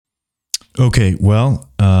Okay, well,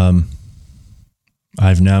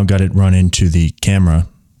 I've now got it run into the camera,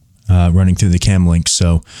 running through the cam link,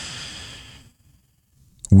 so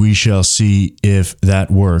we shall see if that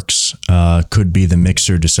works. Could be the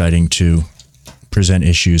mixer deciding to present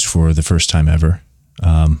issues for the first time ever.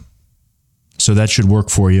 So that should work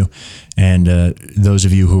for you. And those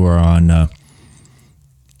of you who are on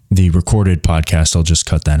the recorded podcast, I'll just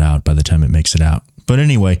cut that out by the time it makes it out. But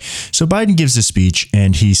anyway, so Biden gives a speech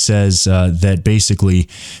and he says that basically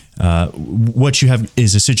what you have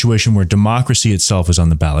is a situation where democracy itself is on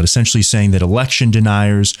the ballot, essentially saying that election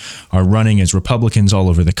deniers are running as Republicans all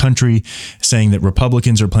over the country, saying that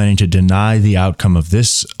Republicans are planning to deny the outcome of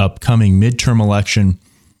this upcoming midterm election.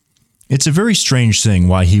 It's a very strange thing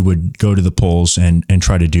why he would go to the polls and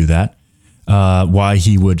try to do that, why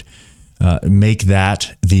he would make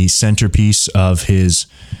that the centerpiece of his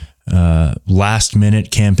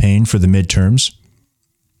last-minute campaign for the midterms.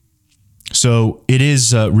 So it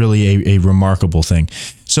is really a remarkable thing.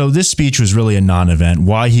 So this speech was really a non-event.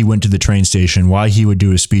 Why he went to the train station, why he would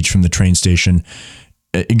do a speech from the train station,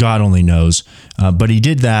 God only knows. But he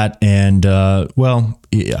did that, and, well,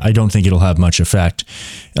 I don't think it'll have much effect.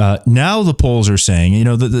 Now the polls are saying, you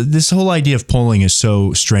know, this whole idea of polling is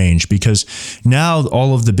so strange because now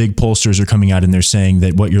all of the big pollsters are coming out and they're saying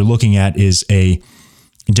that what you're looking at is a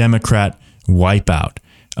Democrat wipeout.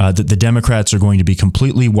 That the Democrats are going to be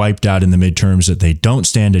completely wiped out in the midterms, that they don't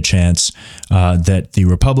stand a chance, that the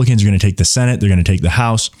Republicans are going to take the Senate, they're going to take the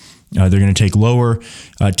House, they're going to take lower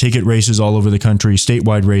ticket races all over the country,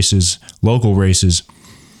 statewide races, local races.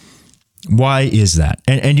 Why is that?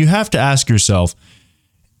 And you have to ask yourself,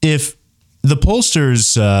 if the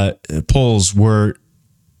pollsters' polls were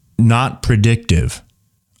not predictive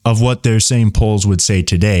of what their same polls would say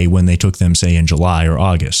today when they took them, say, in July or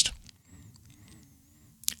August,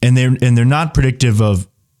 and they're not predictive of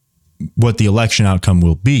what the election outcome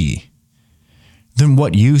will be, then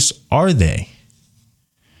what use are they?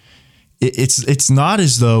 It's not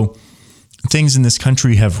as though things in this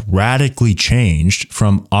country have radically changed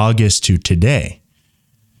from August to today.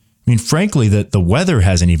 I mean, frankly, the weather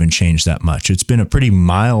hasn't even changed that much. It's been a pretty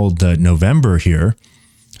mild November here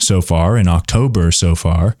so far, in October so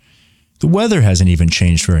far. The weather hasn't even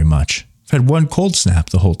changed very much. I've had one cold snap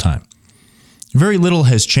the whole time. Very little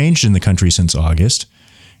has changed in the country since August.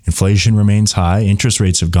 Inflation remains high. Interest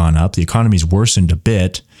rates have gone up. The economy's worsened a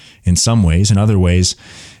bit in some ways. In other ways,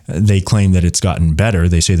 they claim that it's gotten better.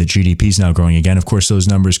 They say that GDP is now growing again. Of course, those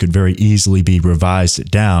numbers could very easily be revised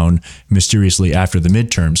down mysteriously after the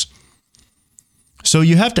midterms. So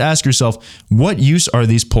you have to ask yourself, what use are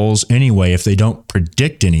these polls anyway if they don't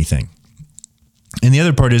predict anything? And the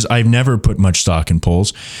other part is, I've never put much stock in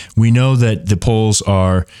polls. We know that the polls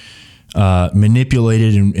are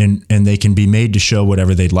manipulated and they can be made to show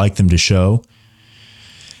whatever they'd like them to show.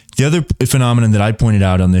 The other phenomenon that I pointed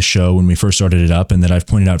out on this show when we first started it up, and that I've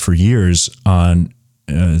pointed out for years on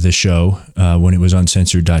the show when it was on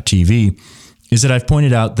censored.tv, is that I've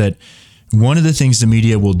pointed out that one of the things the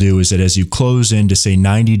media will do is that as you close in to, say,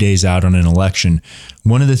 90 days out on an election,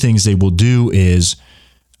 one of the things they will do is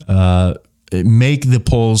make the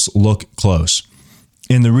polls look close.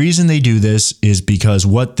 And the reason they do this is because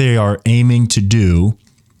what they are aiming to do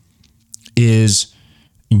is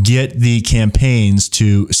get the campaigns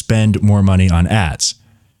to spend more money on ads.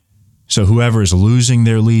 So whoever is losing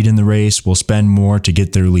their lead in the race will spend more to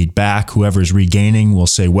get their lead back. Whoever is regaining will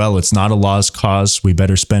say, well, it's not a lost cause. We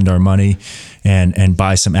better spend our money and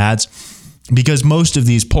buy some ads. Because most of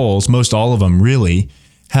these polls, most all of them really,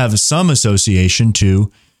 have some association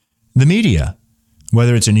to the media.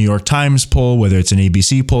 Whether it's a New York Times poll, whether it's an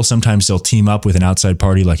ABC poll, sometimes they'll team up with an outside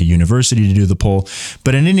party like a university to do the poll.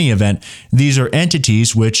 But in any event, these are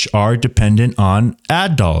entities which are dependent on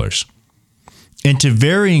ad dollars. And to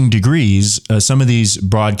varying degrees, some of these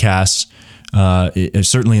broadcasts,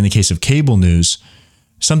 certainly in the case of cable news,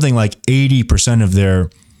 something like 80% of their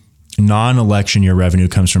non-election year revenue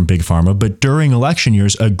comes from Big Pharma. But during election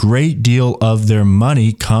years, a great deal of their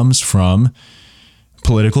money comes from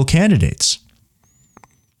political candidates.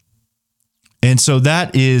 And so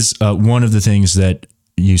that is one of the things that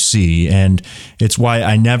you see. And it's why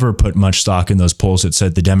I never put much stock in those polls that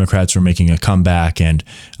said the Democrats were making a comeback and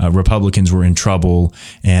Republicans were in trouble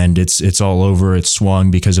and it's all over. It's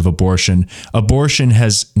swung because of abortion. Abortion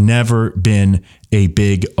has never been a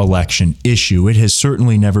big election issue. It has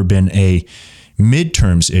certainly never been a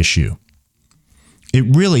midterms issue.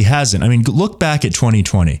 It really hasn't. I mean, look back at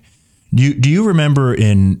 2020. Do you remember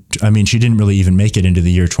she didn't really even make it into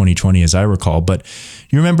the year 2020 as I recall, but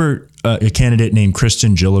you remember a candidate named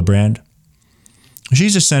Kristen Gillibrand?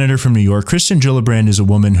 She's a senator from New York. Kristen Gillibrand is a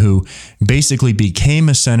woman who basically became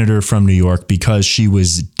a senator from New York because she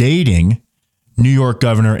was dating New York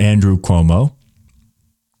Governor Andrew Cuomo.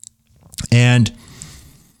 And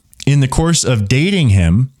in the course of dating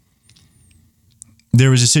him, there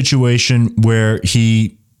was a situation where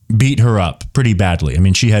he beat her up pretty badly. I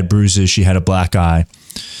mean, she had bruises, she had a black eye.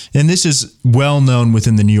 And this is well known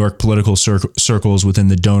within the New York political circles, within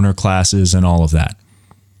the donor classes and all of that.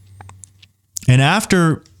 And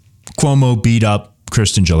after Cuomo beat up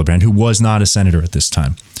Kristen Gillibrand, who was not a senator at this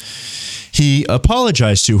time, he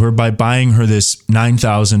apologized to her by buying her this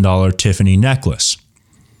 $9,000 Tiffany necklace.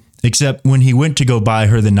 Except when he went to go buy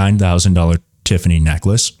her the $9,000 Tiffany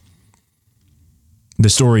necklace, the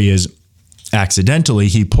story is accidentally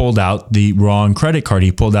he pulled out the wrong credit card.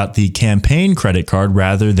 He pulled out the campaign credit card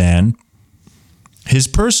rather than his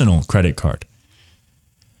personal credit card.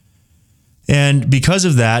 And because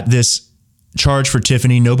of that, this charge for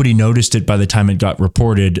Tiffany, nobody noticed it by the time it got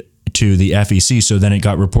reported to the FEC. So then it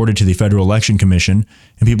got reported to the Federal Election Commission.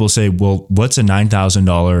 And people say, well, what's a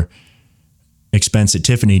 $9,000 expense at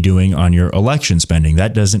Tiffany doing on your election spending?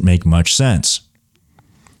 That doesn't make much sense.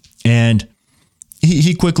 And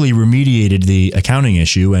he quickly remediated the accounting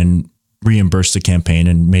issue and reimbursed the campaign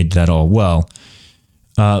and made that all well.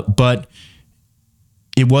 But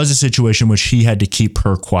it was a situation which he had to keep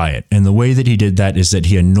her quiet. And the way that he did that is that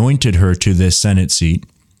he anointed her to this Senate seat,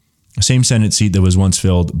 the same Senate seat that was once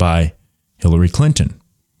filled by Hillary Clinton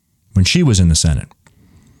when she was in the Senate.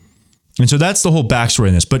 And so that's the whole backstory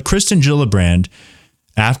in this. But Kristen Gillibrand,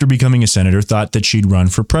 after becoming a senator, thought that she'd run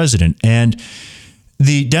for president. And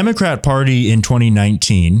the Democrat Party in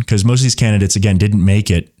 2019, because most of these candidates, again, didn't make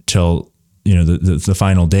it till the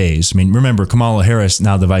final days. I mean, remember, Kamala Harris,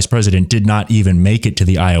 now the vice president, did not even make it to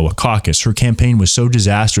the Iowa caucus. Her campaign was so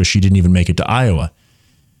disastrous, she didn't even make it to Iowa.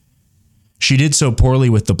 She did so poorly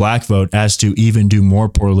with the black vote as to even do more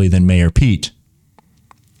poorly than Mayor Pete.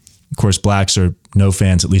 Of course, blacks are no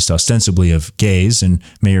fans, at least ostensibly, of gays, and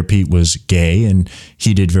Mayor Pete was gay, and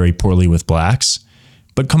he did very poorly with blacks.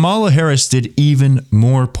 But Kamala Harris did even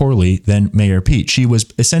more poorly than Mayor Pete. She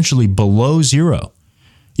was essentially below zero.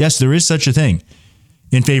 Yes, there is such a thing.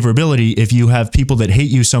 In favorability, if you have people that hate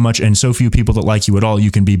you so much and so few people that like you at all,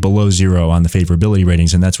 you can be below zero on the favorability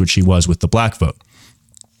ratings, and that's what she was with the black vote.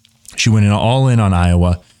 She went all in on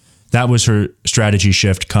Iowa. That was her strategy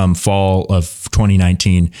shift come fall of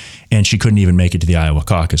 2019, and she couldn't even make it to the Iowa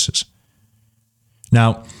caucuses.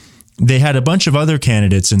 Now, they had a bunch of other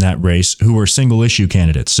candidates in that race who were single issue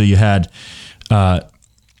candidates. So you had like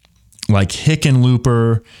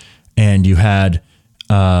Hickenlooper, and you had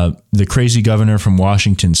the crazy governor from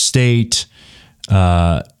Washington State,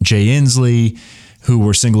 Jay Inslee, who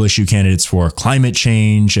were single issue candidates for climate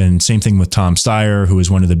change, and same thing with Tom Steyer, who was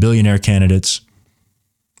one of the billionaire candidates.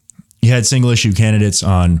 You had single issue candidates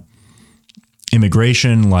on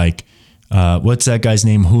immigration, like what's that guy's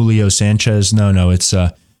name? Julio Sanchez? No, it's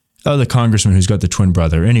the congressman who's got the twin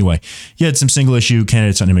brother. Anyway, you had some single issue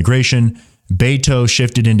candidates on immigration. Beto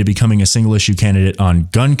shifted into becoming a single issue candidate on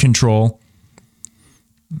gun control.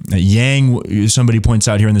 Yang, somebody points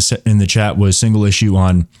out here in the chat, was single issue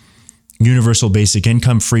on universal basic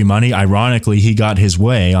income, free money. Ironically, he got his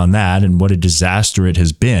way on that, and what a disaster it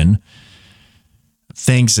has been.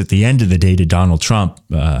 Thanks at the end of the day to Donald Trump,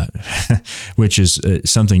 which is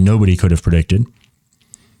something nobody could have predicted.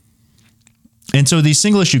 And so these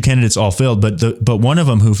single issue candidates all failed, but one of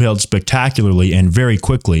them who failed spectacularly and very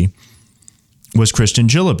quickly was Kristen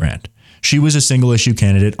Gillibrand. She was a single issue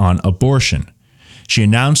candidate on abortion. She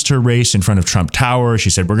announced her race in front of Trump Tower. She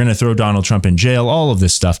said, we're going to throw Donald Trump in jail, all of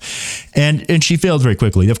this stuff. And she failed very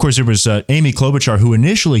quickly. Of course, there was Amy Klobuchar, who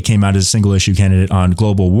initially came out as a single issue candidate on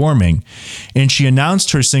global warming. And she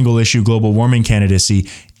announced her single issue global warming candidacy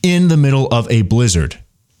in the middle of a blizzard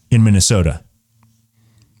in Minnesota,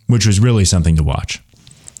 which was really something to watch.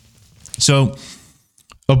 So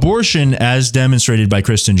abortion, as demonstrated by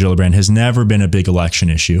Kristen Gillibrand, has never been a big election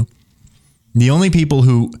issue. The only people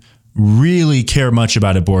who really care much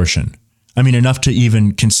about abortion, I mean, enough to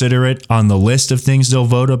even consider it on the list of things they'll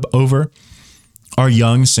vote over, are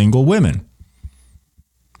young single women.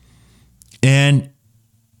 And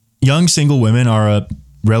young single women are a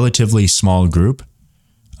relatively small group.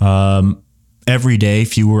 Every day,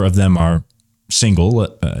 fewer of them are single.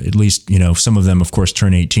 At least, some of them, of course,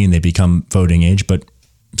 turn 18, they become voting age, but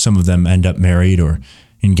some of them end up married or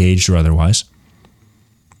engaged or otherwise.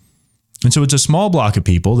 And so it's a small block of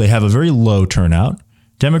people. They have a very low turnout.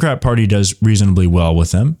 Democrat Party does reasonably well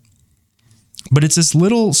with them. But it's this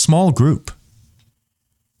little small group.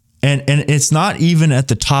 And it's not even at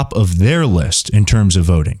the top of their list in terms of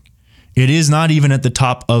voting. It is not even at the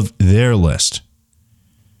top of their list.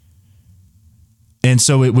 And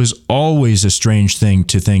so it was always a strange thing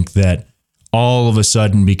to think that all of a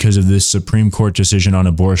sudden, because of this Supreme Court decision on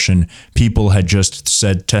abortion, people had just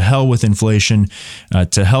said, to hell with inflation,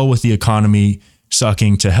 to hell with the economy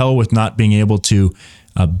sucking, to hell with not being able to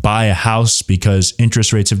buy a house because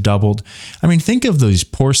interest rates have doubled. I mean, think of those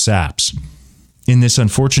poor saps in this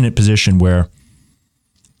unfortunate position where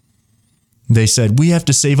they said, we have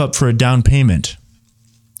to save up for a down payment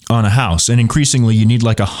on a house. And increasingly, you need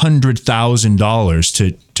like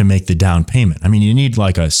 $100,000 to make the down payment. I mean, you need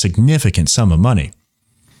like a significant sum of money.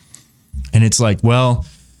 And it's like, well,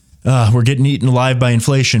 we're getting eaten alive by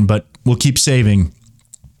inflation, but we'll keep saving.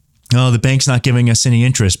 Oh, the bank's not giving us any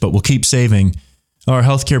interest, but we'll keep saving. Our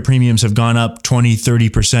healthcare premiums have gone up 20,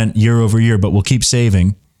 30% year over year, but we'll keep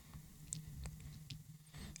saving.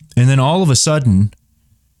 And then all of a sudden,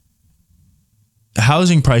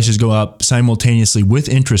 housing prices go up simultaneously with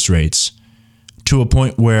interest rates to a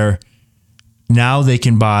point where now they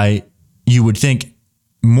can buy, you would think,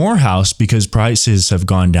 more house because prices have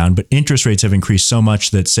gone down, but interest rates have increased so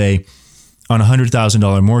much that, say, on a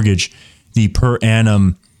 $100,000 mortgage, the per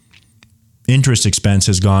annum interest expense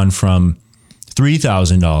has gone from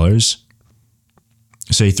 $3,000,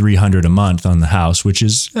 say $300 a month on the house, which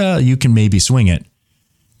is, you can maybe swing it,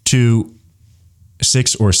 to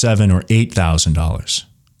 $6,000 or $7,000 or $8,000.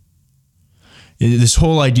 This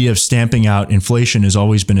whole idea of stamping out inflation has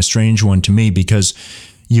always been a strange one to me, because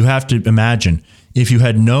you have to imagine if you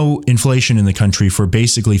had no inflation in the country for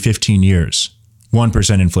basically 15 years,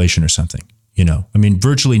 1% inflation or something, I mean,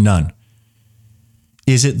 virtually none.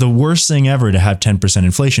 Is it the worst thing ever to have 10%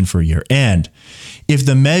 inflation for a year? And if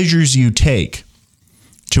the measures you take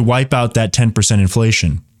to wipe out that 10%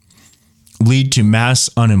 inflation lead to mass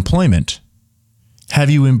unemployment, have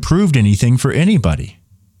you improved anything for anybody?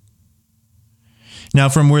 Now,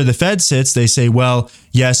 from where the Fed sits, they say, well,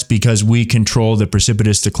 yes, because we control the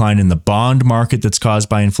precipitous decline in the bond market that's caused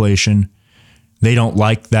by inflation. They don't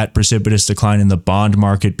like that precipitous decline in the bond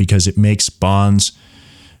market because it makes bonds,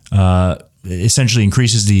 essentially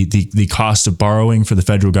increases the cost of borrowing for the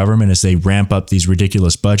federal government as they ramp up these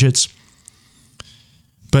ridiculous budgets.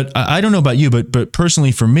 But I don't know about you, but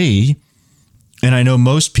personally for me, and I know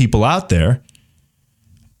most people out there,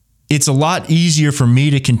 it's a lot easier for me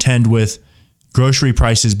to contend with grocery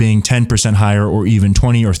prices being 10% higher or even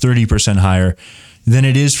 20 or 30% higher than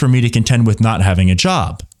it is for me to contend with not having a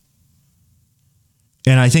job.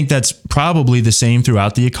 And I think that's probably the same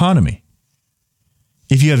throughout the economy.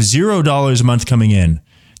 If you have $0 a month coming in,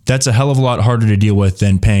 that's a hell of a lot harder to deal with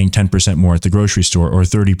than paying 10% more at the grocery store or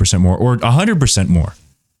 30% more or 100% more,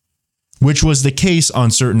 which was the case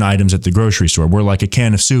on certain items at the grocery store, where like a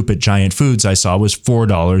can of soup at Giant Foods I saw was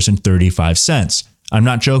 $4.35. I'm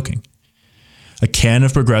not joking. A can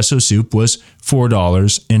of Progresso soup was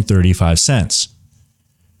 $4.35.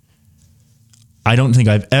 I don't think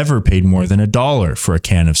I've ever paid more than $1 for a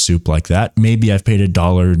can of soup like that. Maybe I've paid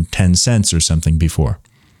 $1.10 or something before.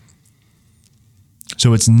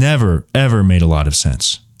 So it's never, ever made a lot of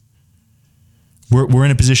sense. We're in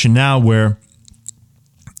a position now where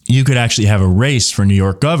you could actually have a race for New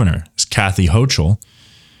York governor. It's Kathy Hochul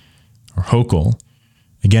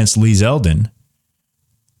against Lee Zeldin.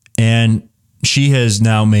 And she has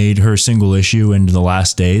now made her single issue in the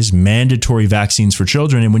last days, mandatory vaccines for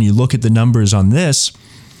children. And when you look at the numbers on this,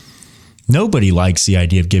 nobody likes the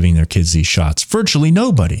idea of giving their kids these shots. Virtually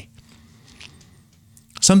nobody.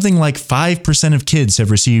 Something like 5% of kids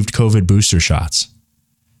have received COVID booster shots.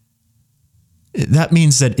 That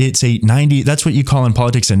means that it's that's what you call in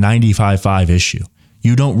politics a 95-5 issue.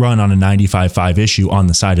 You don't run on a 95-5 issue on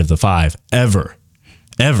the side of the 5, ever.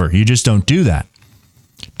 Ever. You just don't do that.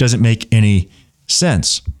 Doesn't make any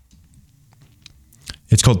sense.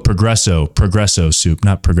 It's called Progresso soup,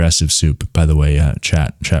 not progressive soup, by the way,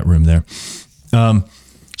 chat room there. So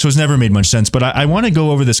it's never made much sense, but I want to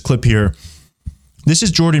go over this clip here. This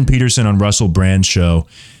is Jordan Peterson on Russell Brand's show,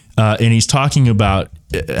 and he's talking about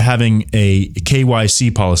having a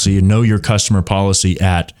KYC policy, a know your customer policy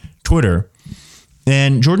at Twitter.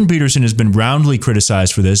 And Jordan Peterson has been roundly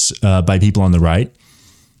criticized for this by people on the right,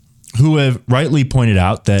 who have rightly pointed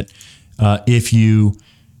out that if you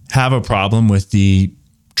have a problem with the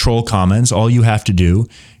troll comments, all you have to do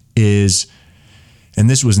is, and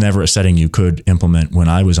this was never a setting you could implement when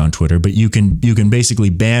I was on Twitter, but you can basically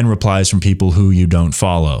ban replies from people who you don't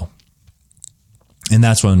follow. And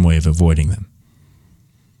that's one way of avoiding them.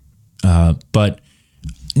 But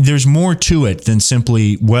there's more to it than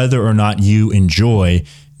simply whether or not you enjoy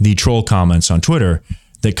the troll comments on Twitter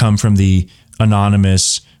that come from the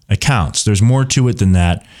anonymous accounts. There's more to it than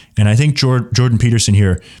that. And I think Jordan Peterson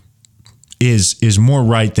here is more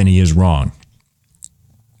right than he is wrong.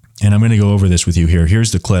 And I'm going to go over this with you here.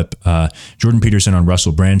 Here's the clip. Jordan Peterson on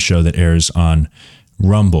Russell Brand's show that airs on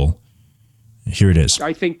Rumble. Here it is.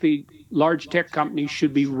 I think the large tech companies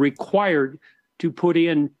should be required to put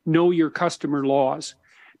in know your customer laws.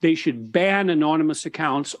 They should ban anonymous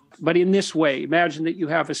accounts, but in this way. Imagine that you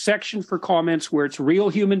have a section for comments where it's real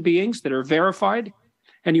human beings that are verified,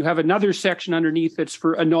 and you have another section underneath that's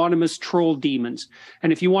for anonymous troll demons.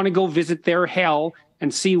 And if you want to go visit their hell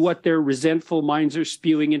and see what their resentful minds are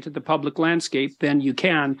spewing into the public landscape, then you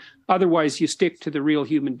can. Otherwise, you stick to the real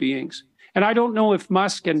human beings. And I don't know if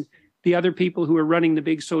Musk and the other people who are running the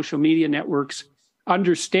big social media networks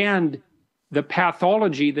understand the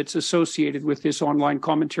pathology that's associated with this online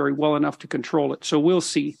commentary well enough to control it. So we'll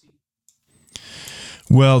see.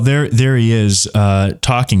 Well, there he is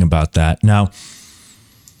talking about that. Now,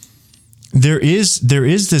 there is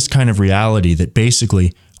this kind of reality that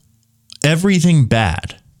basically everything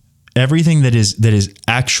bad, everything that is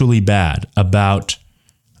actually bad about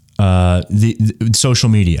the social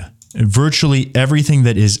media, virtually everything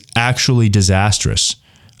that is actually disastrous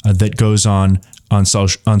that goes on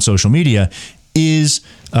social media is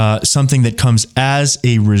something that comes as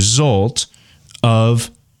a result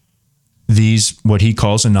of these, what he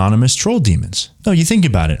calls anonymous troll demons. No, you think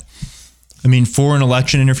about it. I mean, foreign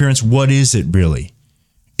election interference, what is it really?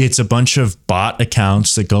 It's a bunch of bot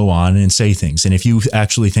accounts that go on and say things. And if you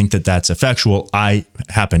actually think that that's effectual, I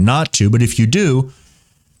happen not to. But if you do,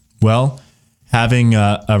 well, having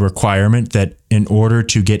a requirement that in order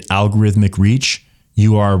to get algorithmic reach,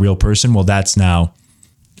 you are a real person, well, that's now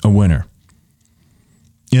a winner.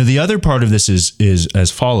 You know, the other part of this is as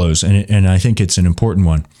follows, and I think it's an important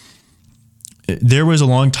one. There was a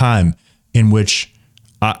long time in which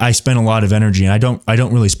I spent a lot of energy, and I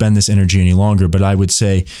don't really spend this energy any longer, but I would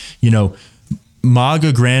say, you know,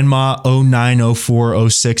 MAGA grandma 09, 04,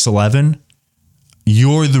 06, 11,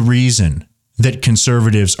 you're the reason that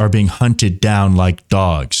conservatives are being hunted down like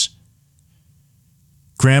dogs.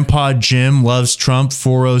 Grandpa Jim loves Trump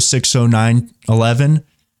 406, 09, 11,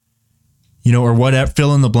 you know, or whatever,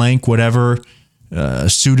 fill in the blank, whatever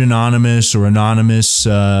pseudonymous or anonymous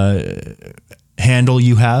handle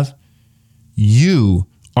you have. You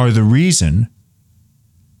are the reason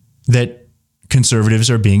that conservatives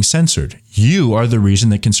are being censored. You are the reason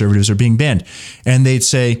that conservatives are being banned. And they'd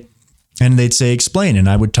say, explain. And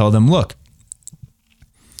I would tell them, look,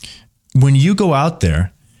 when you go out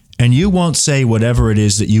there and you won't say whatever it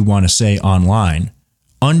is that you want to say online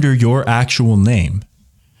under your actual name,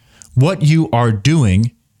 what you are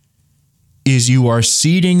doing is you are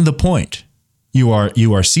ceding the point. You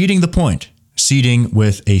are ceding the point. Ceding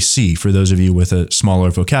with a C for those of you with a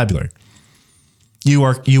smaller vocabulary. You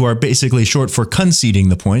are basically short for conceding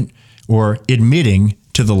the point or admitting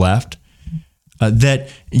to the left that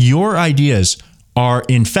your ideas are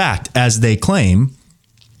in fact, as they claim,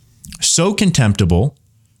 so contemptible,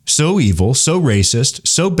 so evil, so racist,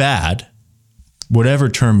 so bad, whatever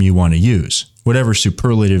term you want to use, whatever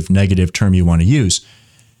superlative negative term you want to use,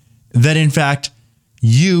 that in fact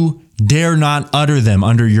you dare not utter them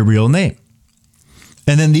under your real name.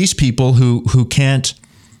 And then these people who can't,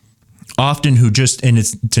 often who just, and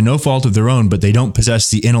it's to no fault of their own, but they don't possess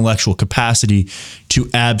the intellectual capacity to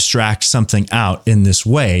abstract something out in this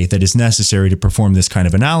way that is necessary to perform this kind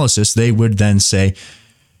of analysis, they would then say,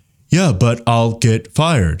 yeah, but I'll get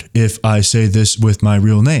fired if I say this with my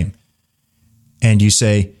real name. And you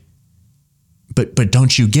say, but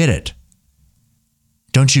don't you get it?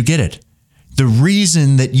 Don't you get it? The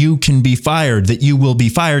reason that you can be fired, that you will be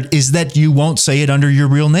fired, is that you won't say it under your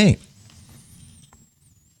real name.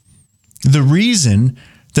 The reason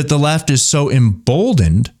that the left is so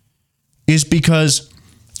emboldened is because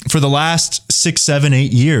for the last 6, 7,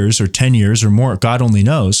 8 years or 10 years or more, God only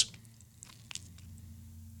knows,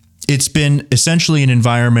 it's been essentially an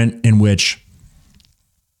environment in which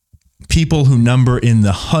people who number in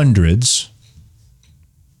the hundreds,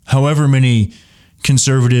 however many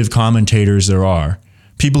conservative commentators there are,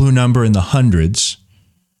 people who number in the hundreds,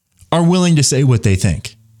 are willing to say what they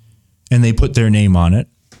think. And they put their name on it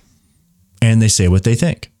and they say what they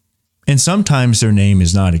think. And sometimes their name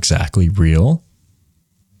is not exactly real.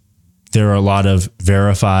 There are a lot of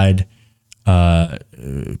verified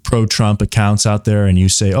pro-Trump accounts out there, and you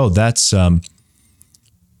say, oh, that's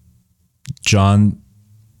John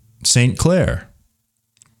St. Clair.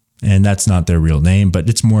 And that's not their real name, but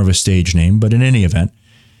it's more of a stage name. But in any event,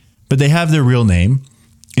 but they have their real name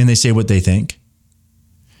and they say what they think.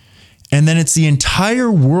 And then it's the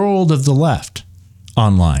entire world of the left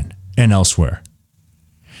online and elsewhere.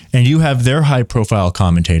 and you have their high profile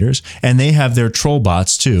commentators, and they have their troll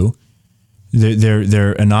bots too.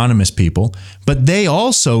 They're anonymous people, but they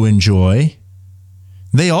also enjoy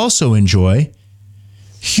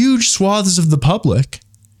huge swaths of the public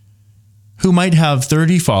who might have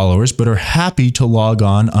 30 followers but are happy to log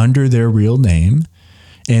on under their real name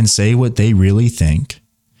and say what they really think.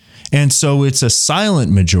 And so it's a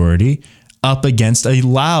silent majority up against a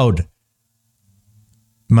loud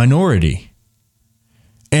minority.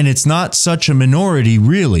 And it's not such a minority,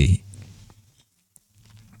 really,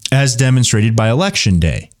 as demonstrated by Election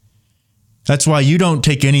Day. That's why you don't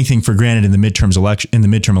take anything for granted in the midterm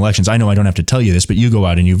elections. I know I don't have to tell you this, but you go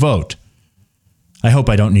out and you vote. I hope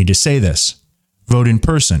I don't need to say this. Vote in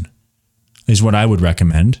person is what I would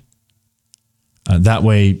recommend. That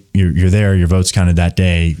way you're there, your vote's counted that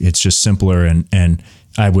day. It's just simpler, and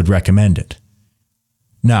I would recommend it.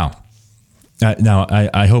 Now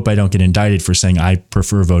I hope I don't get indicted for saying I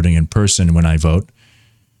prefer voting in person when I vote.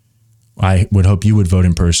 I would hope you would vote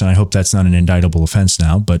in person. I hope that's not an indictable offense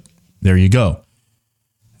now, but there you go.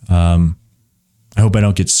 I hope I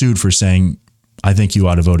don't get sued for saying I think you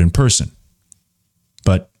ought to vote in person,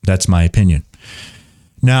 but that's my opinion.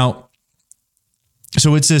 Now,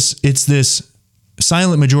 so it's this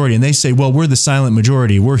silent majority, and they say, well, we're the silent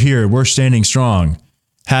majority. We're here. We're standing strong.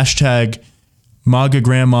 Hashtag MAGA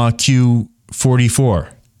Grandma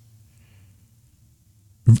Q44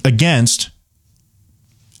 against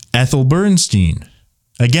Ethel Bernstein,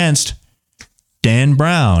 against Dan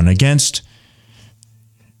Brown, against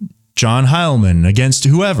John Heilman, against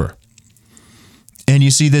whoever. And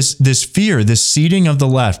you see this fear, this seeding of the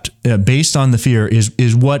left based on the fear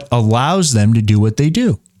is what allows them to do what they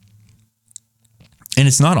do. And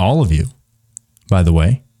it's not all of you, by the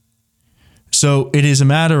way. So it is a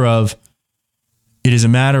matter of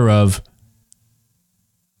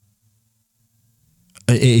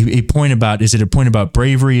a point about, is it a point about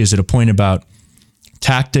bravery? Is it a point about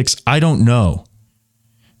tactics? I don't know.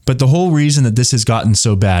 But the whole reason that this has gotten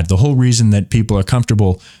so bad, the whole reason that people are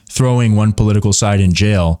comfortable throwing one political side in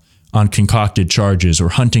jail on concocted charges or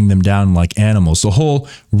hunting them down like animals, the whole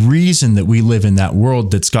reason that we live in that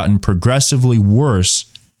world that's gotten progressively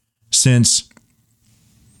worse since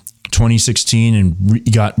 2016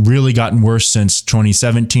 and gotten worse since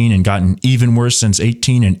 2017 and gotten even worse since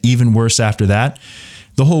 18 and even worse after that.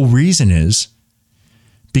 The whole reason is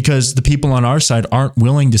because the people on our side aren't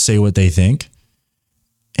willing to say what they think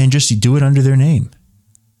and just do it under their name.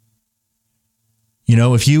 You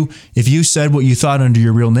know, if you said what you thought under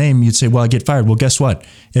your real name, you'd say, well, I get fired. Well, guess what?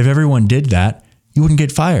 If everyone did that, you wouldn't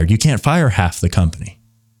get fired. You can't fire half the company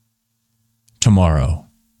tomorrow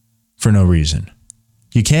for no reason.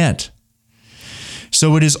 You can't.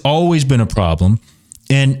 So it has always been a problem.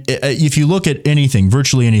 And if you look at anything,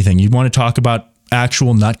 virtually anything, you want to talk about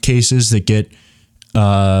actual nutcases that get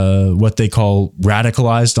what they call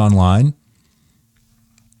radicalized online.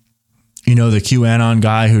 You know, the QAnon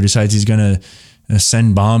guy who decides he's going to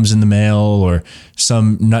send bombs in the mail, or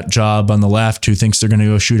some nut job on the left who thinks they're going to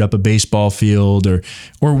go shoot up a baseball field or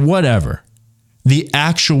whatever. The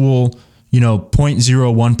actual,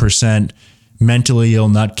 0.01% mentally ill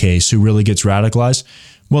nutcase who really gets radicalized.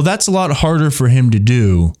 Well, that's a lot harder for him to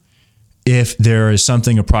do if there is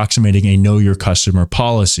something approximating a know your customer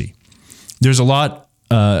policy. There's a lot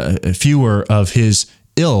fewer of his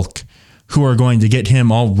ilk who are going to get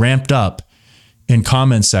him all ramped up in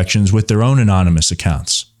comment sections with their own anonymous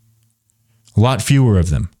accounts. A lot fewer of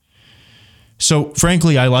them. So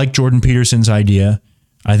frankly, I like Jordan Peterson's idea.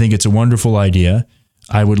 I think it's a wonderful idea.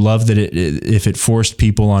 I would love that if it forced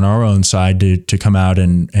people on our own side to come out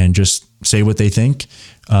and just say what they think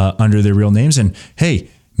under their real names. And hey,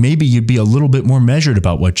 maybe you'd be a little bit more measured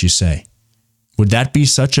about what you say. Would that be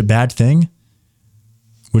such a bad thing?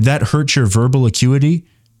 Would that hurt your verbal acuity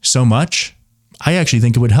so much? I actually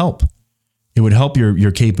think it would help. It would help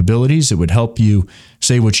your capabilities. It would help you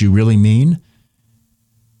say what you really mean.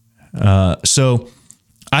 So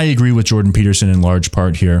I agree with Jordan Peterson in large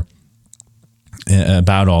part here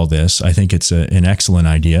about all this. I think it's an excellent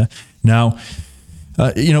idea. Now,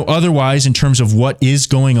 otherwise, in terms of what is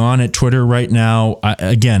going on at Twitter right now,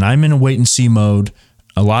 I'm in a wait and see mode.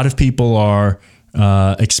 A lot of people are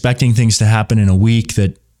expecting things to happen in a week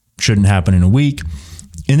that shouldn't happen in a week.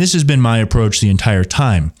 And this has been my approach the entire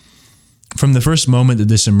time. From the first moment that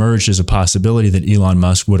this emerged as a possibility that Elon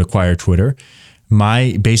Musk would acquire Twitter,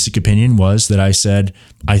 my basic opinion was that I said,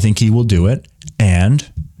 I think he will do it, and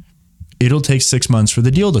it'll take 6 months for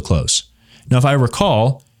the deal to close. Now, if I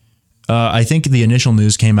recall, I think the initial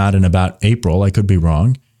news came out in about April. I could be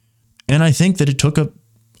wrong. And I think that it took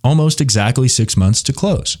almost exactly 6 months to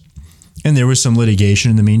close. And there was some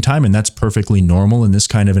litigation in the meantime, and that's perfectly normal in this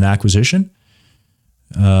kind of an acquisition.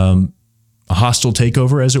 A hostile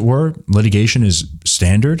takeover, as it were. Litigation is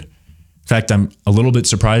standard. In fact, I'm a little bit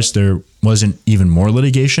surprised there wasn't even more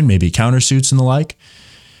litigation, maybe countersuits and the like.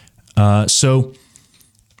 So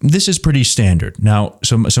this is pretty standard. Now,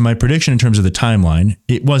 so my prediction in terms of the timeline,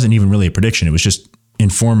 it wasn't even really a prediction. It was just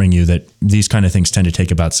informing you that these kind of things tend to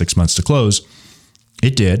take about 6 months to close.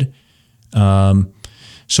 It did.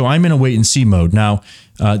 So I'm in a wait and see mode. Now,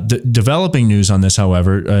 developing news on this,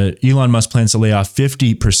 however, Elon Musk plans to lay off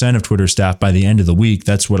 50% of Twitter staff by the end of the week.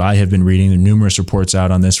 That's what I have been reading. There are numerous reports out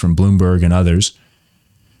on this from Bloomberg and others.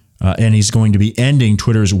 And he's going to be ending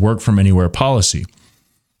Twitter's work from anywhere policy.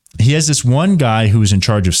 He has this one guy who's in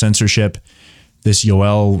charge of censorship, this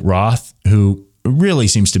Yoel Roth, who really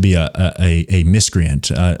seems to be a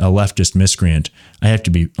miscreant, a leftist miscreant. I have to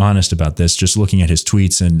be honest about this, just looking at his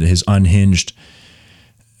tweets and his unhinged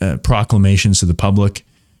proclamations to the public.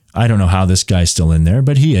 I don't know how this guy's still in there,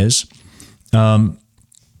 but he is. And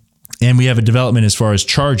we have a development as far as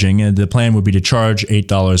charging, and the plan would be to charge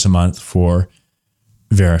 $8 a month for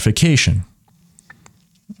verification,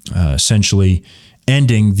 essentially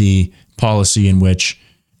ending the policy in which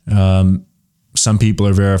some people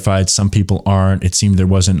are verified, some people aren't. It seemed there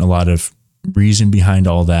wasn't a lot of reason behind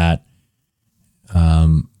all that.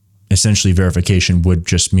 Essentially, verification would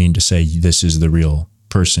just mean to say this is the real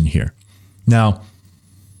person here. Now,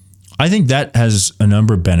 I think that has a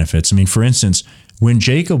number of benefits. I mean, for instance, when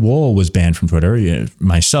Jacob Wohl was banned from Twitter,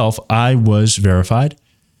 myself, I was verified,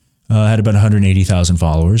 had about 180,000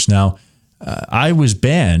 followers. Now, I was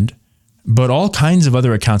banned, but all kinds of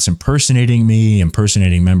other accounts impersonating me,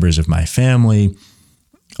 impersonating members of my family,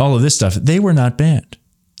 all of this stuff, they were not banned.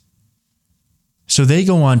 So they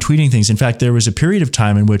go on tweeting things. In fact, there was a period of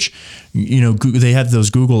time in which, they had those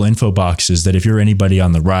Google info boxes that if you're anybody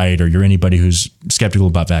on the right or you're anybody who's skeptical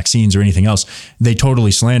about vaccines or anything else, they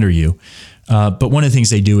totally slander you. But one of the things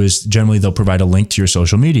they do is generally they'll provide a link to your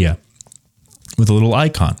social media with a little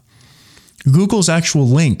icon. Google's actual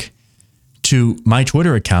link to my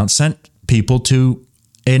Twitter account sent people to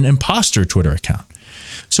an imposter Twitter account.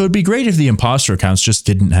 So it'd be great if the imposter accounts just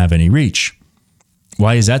didn't have any reach.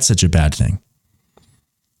 Why is that such a bad thing?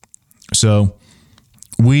 So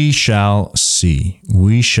we shall see.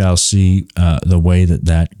 We shall see the way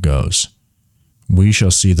that goes. We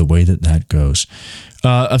shall see the way that goes.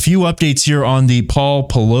 A few updates here on the Paul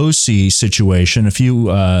Pelosi situation, a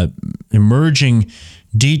few emerging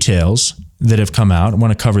details that have come out. I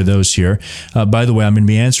want to cover those here. By the way, I'm going to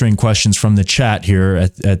be answering questions from the chat here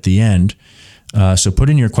at the end. So put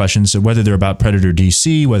in your questions, whether they're about Predator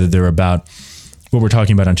DC, whether they're about what we're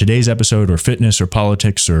talking about on today's episode, or fitness, or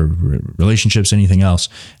politics, or relationships, anything else.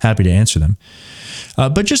 Happy to answer them.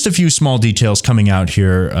 But just a few small details coming out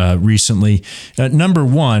here recently. Number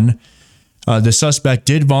one, the suspect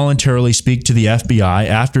did voluntarily speak to the FBI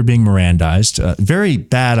after being Mirandized. Very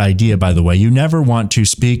bad idea, by the way. You never want to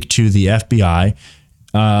speak to the FBI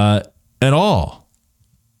at all.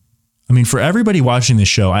 I mean, for everybody watching this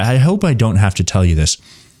show, I hope I don't have to tell you this.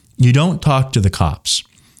 You don't talk to the cops.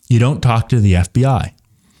 You don't talk to the FBI.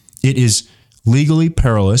 It is legally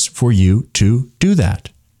perilous for you to do that.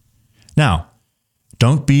 Now,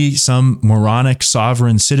 don't be some moronic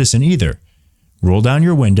sovereign citizen either. Roll down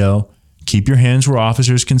your window, keep your hands where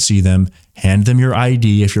officers can see them, hand them your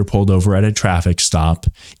ID if you're pulled over at a traffic stop.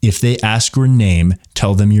 If they ask your name,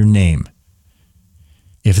 tell them your name.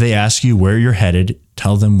 If they ask you where you're headed,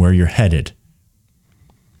 tell them where you're headed.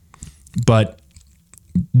 But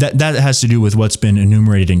that has to do with what's been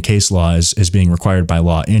enumerated in case law as being required by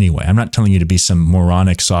law anyway. I'm not telling you to be some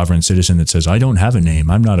moronic sovereign citizen that says, I don't have a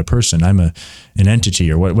name, I'm not a person, I'm an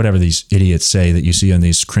entity, or whatever these idiots say that you see on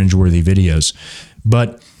these cringeworthy videos.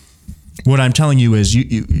 But what I'm telling you is,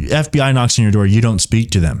 FBI knocks on your door, you don't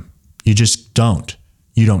speak to them. You just don't.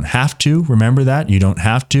 You don't have to. Remember that. You don't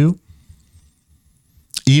have to.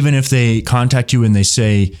 Even if they contact you and they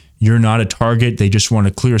say, you're not a target, they just want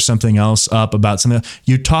to clear something else up about something.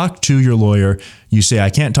 You talk to your lawyer. You say,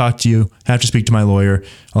 I can't talk to you. I have to speak to my lawyer.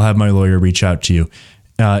 I'll have my lawyer reach out to you.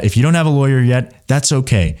 If you don't have a lawyer yet, that's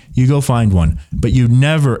okay. You go find one. But you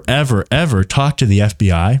never, ever, ever talk to the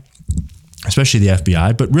FBI, especially the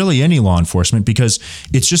FBI, but really any law enforcement, because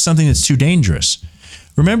it's just something that's too dangerous.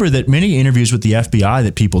 Remember that many interviews with the FBI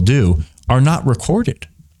that people do are not recorded.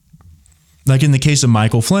 Like in the case of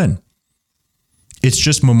Michael Flynn. It's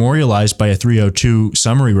just memorialized by a 302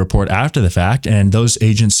 summary report after the fact. And those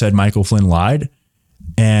agents said Michael Flynn lied.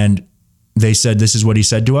 And they said, this is what he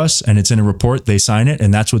said to us. And it's in a report. They sign it.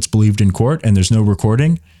 And that's what's believed in court. And there's no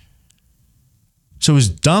recording. So it was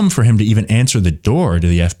dumb for him to even answer the door to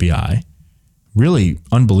the FBI. Really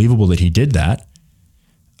unbelievable that he did that.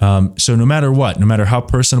 So no matter what, no matter how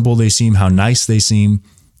personable they seem, how nice they seem,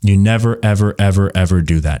 you never, ever, ever, ever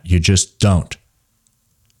do that. You just don't.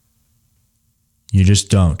 You just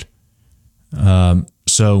don't.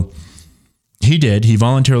 So he did. He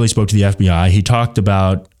voluntarily spoke to the FBI. He talked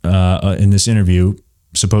about, in this interview,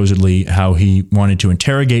 supposedly how he wanted to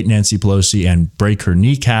interrogate Nancy Pelosi and break her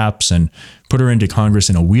kneecaps and put her into Congress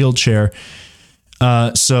in a wheelchair.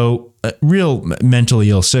 So real mentally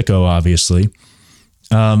ill sicko, obviously.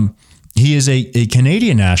 He is a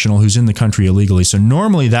Canadian national who's in the country illegally. So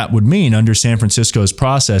normally that would mean, under San Francisco's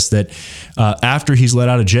process, that after he's let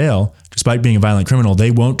out of jail, despite being a violent criminal,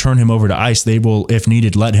 they won't turn him over to ICE. They will, if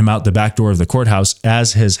needed, let him out the back door of the courthouse,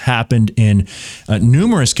 as has happened in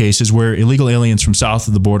numerous cases where illegal aliens from south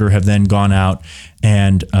of the border have then gone out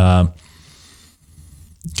and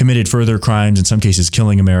committed further crimes, in some cases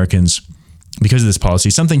killing Americans because of this policy.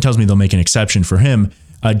 Something tells me they'll make an exception for him.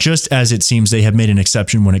 Just as it seems they have made an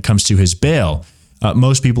exception when it comes to his bail.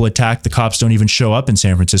 Most people attacked. The cops don't even show up in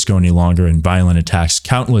San Francisco any longer in violent attacks.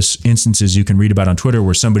 Countless instances you can read about on Twitter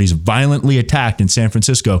where somebody's violently attacked in San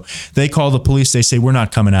Francisco. They call the police. They say, we're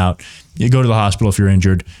not coming out. You go to the hospital if you're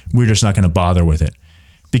injured. We're just not going to bother with it.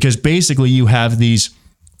 Because basically you have these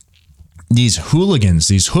hooligans,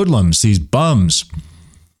 these hoodlums, these bums,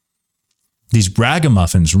 these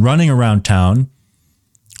ragamuffins running around town,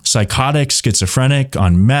 psychotic, schizophrenic,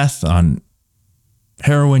 on meth, on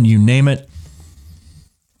heroin, you name it,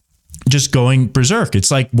 just going berserk. It's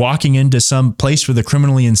like walking into some place for the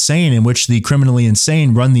criminally insane, in which the criminally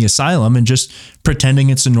insane run the asylum, and just pretending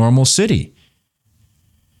it's a normal city.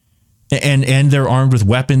 And they're armed with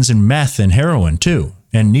weapons and meth and heroin too,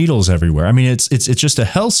 and needles everywhere. I mean, it's just a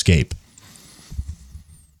hellscape.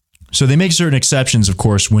 So they make certain exceptions, of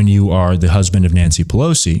course, when you are the husband of Nancy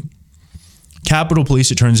Pelosi. Capitol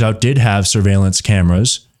Police, it turns out, did have surveillance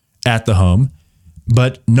cameras at the home,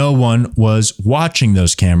 but no one was watching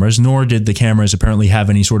those cameras, nor did the cameras apparently have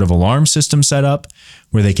any sort of alarm system set up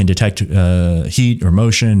where they can detect heat or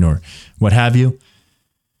motion or what have you.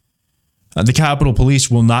 The Capitol Police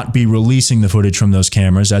will not be releasing the footage from those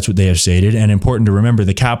cameras. That's what they have stated. And important to remember,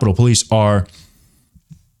 the Capitol Police are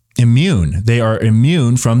immune. They are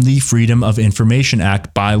immune from the Freedom of Information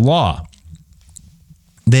Act by law.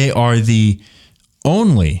 They are the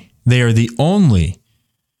only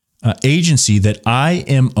agency that I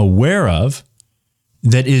am aware of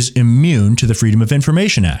that is immune to the Freedom of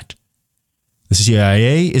Information Act. The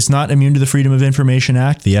CIA is not immune to the Freedom of Information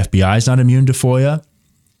Act. The FBI is not immune to FOIA.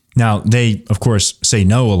 Now, they, of course, say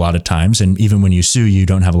no a lot of times, and even when you sue, you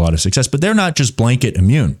don't have a lot of success, but they're not just blanket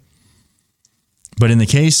immune. But in the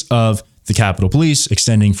case of the Capitol Police,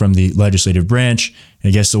 extending from the legislative branch,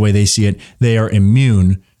 I guess the way they see it, they are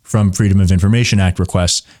immune from Freedom of Information Act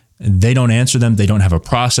requests. They don't answer them. They don't have a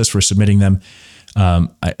process for submitting them.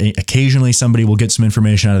 Occasionally, somebody will get some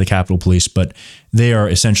information out of the Capitol Police, but they are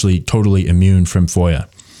essentially totally immune from FOIA.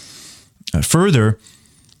 Further,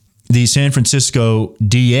 the San Francisco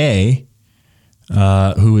DA,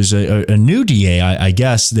 who is a new DA, I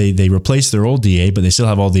guess they replaced their old DA, but they still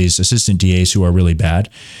have all these assistant DAs who are really bad.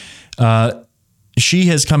 She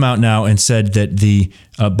has come out now and said that the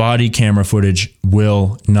body camera footage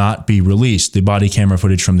will not be released, the body camera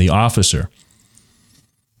footage from the officer.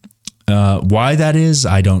 Why that is,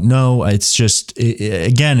 I don't know. It's just,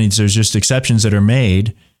 there's just exceptions that are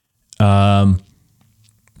made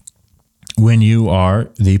when you are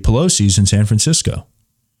the Pelosi's in San Francisco.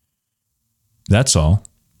 That's all.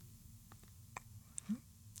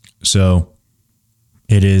 So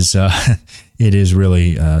it is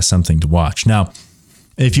really something to watch. Now,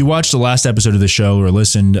 if you watched the last episode of the show or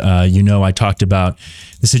listened, I talked about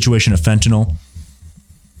the situation of fentanyl.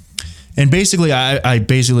 And basically, I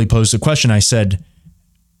basically posed a question. I said,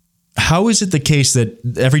 how is it the case that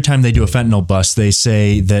every time they do a fentanyl bust, they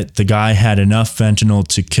say that the guy had enough fentanyl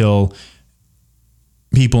to kill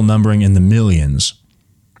people numbering in the millions?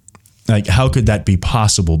 Like, how could that be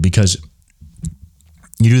possible? Because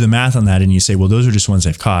you do the math on that and you say, well, those are just ones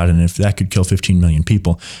they've caught. And if that could kill 15 million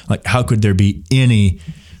people, like, how could there be any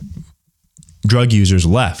drug users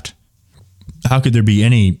left? How could there be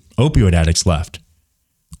any opioid addicts left?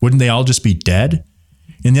 Wouldn't they all just be dead?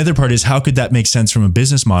 And the other part is, how could that make sense from a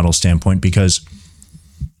business model standpoint? Because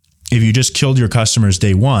if you just killed your customers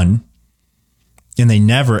day one and they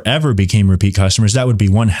never, ever became repeat customers, that would be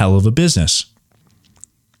one hell of a business.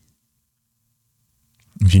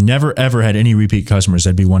 If you never, ever had any repeat customers,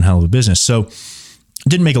 that'd be one hell of a business. So it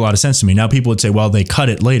didn't make a lot of sense to me. Now people would say, well, they cut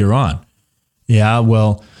it later on. Yeah,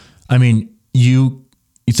 well, I mean, you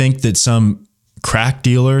think that some crack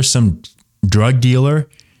dealer, some drug dealer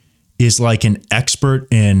is like an expert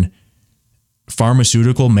in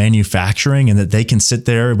pharmaceutical manufacturing and that they can sit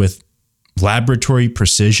there with laboratory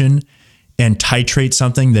precision and titrate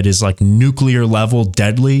something that is like nuclear level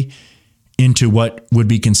deadly into what would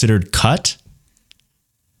be considered cut?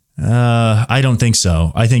 I don't think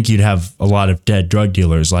so. I think you'd have a lot of dead drug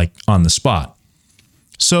dealers like on the spot.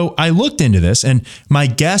 So I looked into this, and my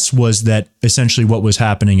guess was that essentially what was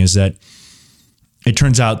happening is that it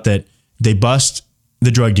turns out that they bust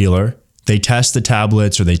the drug dealer, they test the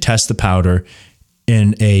tablets or they test the powder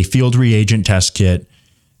in a field reagent test kit,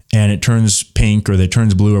 and it turns pink or it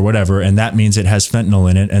turns blue or whatever, and that means it has fentanyl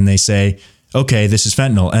in it, and they say, okay, this is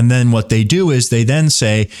fentanyl. And then what they do is they then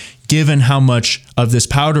say, given how much of this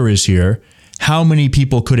powder is here, how many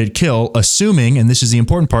people could it kill, assuming, and this is the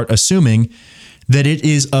important part, assuming that it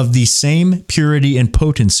is of the same purity and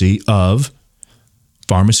potency of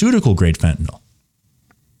pharmaceutical grade fentanyl.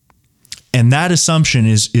 And that assumption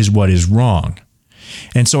is what is wrong.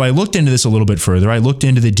 And so I looked into this a little bit further. I looked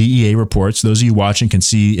into the DEA reports. Those of you watching can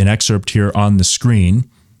see an excerpt here on the screen.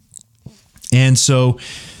 And so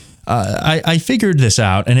I figured this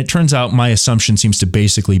out, and it turns out my assumption seems to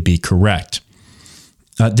basically be correct.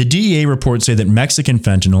 The DEA reports say that Mexican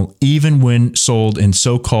fentanyl, even when sold in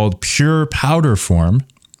so-called pure powder form,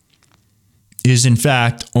 is in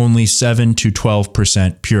fact only 7 to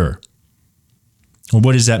 12% pure. Well,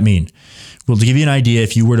 what does that mean? Well, to give you an idea,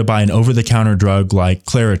 if you were to buy an over-the-counter drug like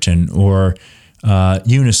Claritin or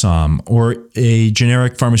Unisom or a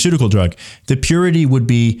generic pharmaceutical drug, the purity would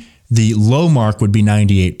be, the low mark would be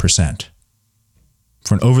 98%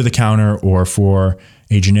 for an over-the-counter or for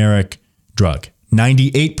a generic drug.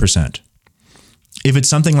 98%. If it's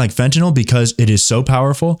something like fentanyl, because it is so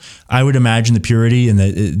powerful, I would imagine the purity and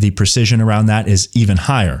the precision around that is even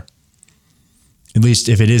higher. At least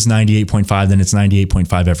if it is 98.5, then it's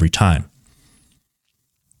 98.5 every time.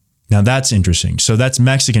 Now that's interesting. So that's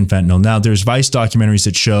Mexican fentanyl. Now there's Vice documentaries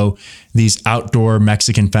that show these outdoor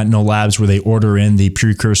Mexican fentanyl labs where they order in the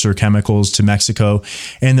precursor chemicals to Mexico,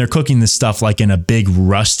 and they're cooking this stuff like in a big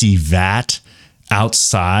rusty vat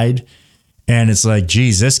outside. And it's like,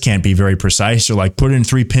 geez, this can't be very precise. Or like put in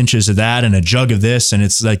 3 pinches of that and a jug of this. And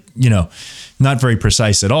it's like, not very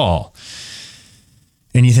precise at all.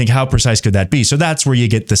 And you think, how precise could that be? So that's where you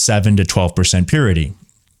get the 7 to 12% purity.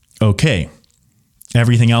 Okay.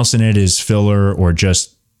 Everything else in it is filler or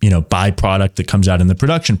just, byproduct that comes out in the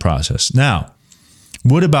production process. Now,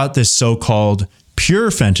 what about this so-called pure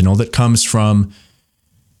fentanyl that comes from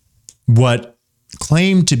what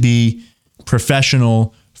claimed to be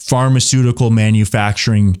professional pharmaceutical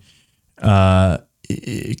manufacturing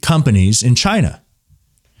companies in China?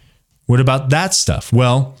 What about that stuff?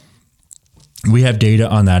 Well, we have data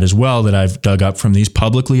on that as well that I've dug up from these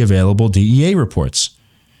publicly available DEA reports.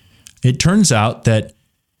 It turns out that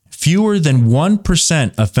fewer than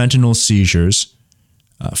 1% of fentanyl seizures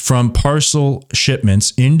from parcel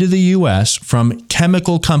shipments into the U.S. from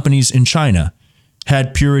chemical companies in China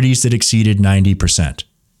had purities that exceeded 90%.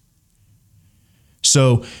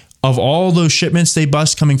 So of all those shipments they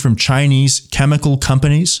bust coming from Chinese chemical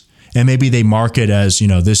companies, and maybe they mark it as,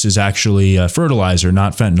 this is actually fertilizer,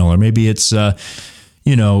 not fentanyl, or maybe it's,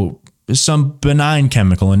 some benign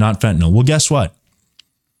chemical and not fentanyl. Well, guess what?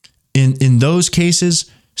 In those cases,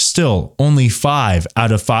 still only 5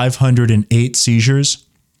 out of 508 seizures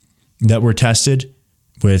that were tested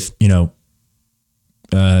with, gas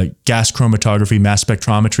chromatography, mass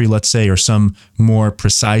spectrometry, let's say, or some more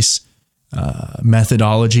precise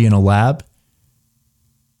methodology in a lab.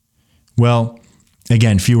 Well,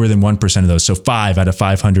 again, fewer than 1% of those. So 5 out of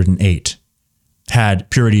 508 had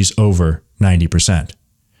purities over 90%.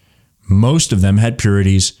 Most of them had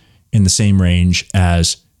purities in the same range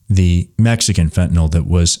as the Mexican fentanyl that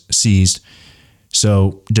was seized.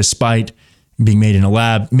 So despite being made in a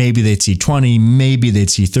lab, maybe they'd see 20, maybe they'd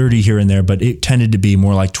see 30 here and there, but it tended to be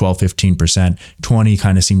more like 12, 15%. 20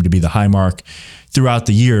 kind of seemed to be the high mark throughout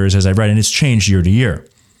the years, as I've read, and it's changed year to year.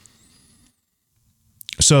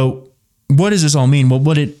 So what does this all mean? Well,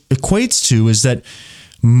 what it equates to is that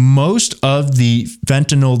most of the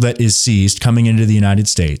fentanyl that is seized coming into the United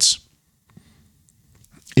States,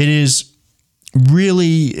 it is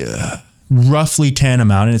really roughly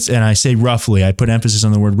tantamount, and I say roughly, I put emphasis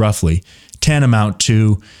on the word roughly, tantamount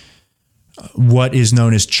to what is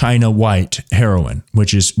known as China white heroin,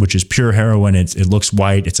 which is pure heroin. It looks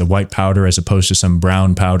white. It's a white powder as opposed to some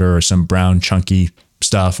brown powder or some brown chunky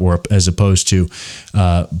stuff, or as opposed to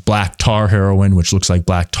black tar heroin, which looks like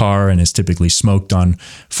black tar and is typically smoked on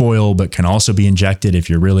foil, but can also be injected if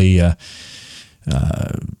you're really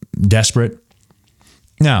desperate.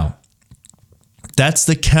 Now, That's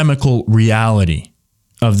the chemical reality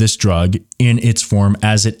of this drug in its form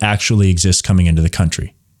as it actually exists coming into the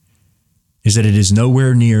country, is that it is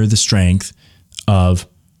nowhere near the strength of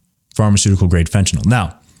pharmaceutical grade fentanyl.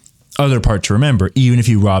 Now, other part to remember, even if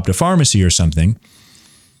you robbed a pharmacy or something,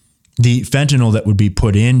 the fentanyl that would be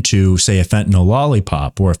put into, say, a fentanyl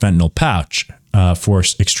lollipop or a fentanyl pouch for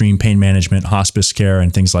extreme pain management, hospice care,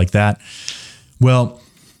 and things like that, well,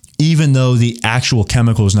 even though the actual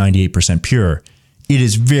chemical is 98% pure, it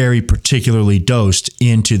is very particularly dosed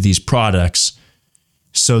into these products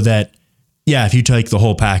so that, yeah, if you take the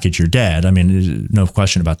whole package, you're dead. I mean, no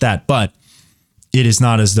question about that. But it is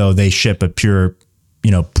not as though they ship a pure,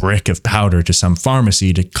 brick of powder to some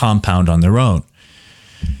pharmacy to compound on their own.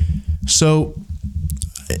 So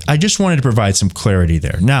I just wanted to provide some clarity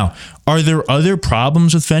there. Now, are there other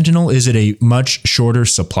problems with fentanyl? Is it a much shorter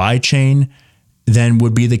supply chain than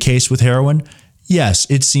would be the case with heroin? Yes,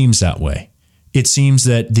 it seems that way. It seems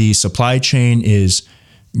that the supply chain is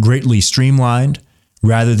greatly streamlined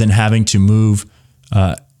rather than having to move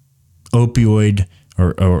opioid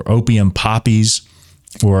or opium poppies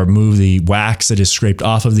or move the wax that is scraped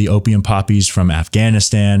off of the opium poppies from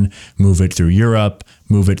Afghanistan, move it through Europe,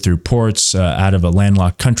 move it through ports out of a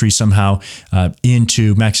landlocked country somehow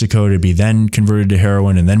into Mexico to be then converted to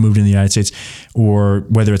heroin and then moved in the United States, or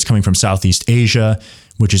whether it's coming from Southeast Asia,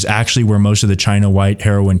 which is actually where most of the China white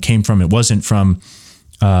heroin came from. It wasn't from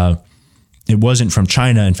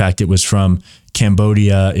China. In fact, it was from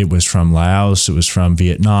Cambodia, it was from Laos, it was from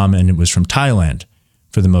Vietnam, and it was from Thailand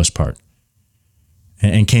for the most part,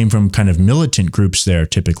 and came from kind of militant groups there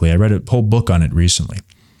typically. I read a whole book on it recently.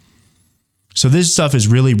 So this stuff is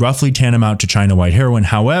really roughly tantamount to China white heroin.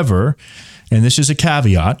 However, and this is a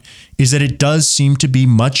caveat, is that it does seem to be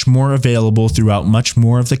much more available throughout much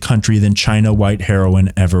more of the country than China white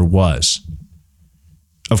heroin ever was.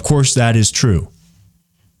 Of course, that is true.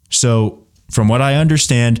 So from what I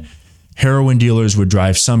understand, heroin dealers would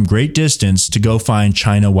drive some great distance to go find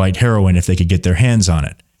China white heroin if they could get their hands on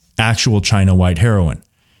it. Actual China white heroin.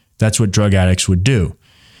 That's what drug addicts would do.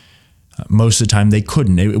 Most of the time they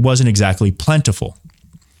couldn't. It wasn't exactly plentiful.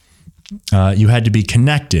 You had to be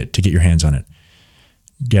connected to get your hands on it.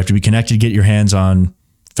 You have to be connected to get your hands on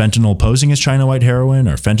fentanyl posing as China white heroin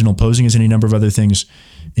or fentanyl posing as any number of other things.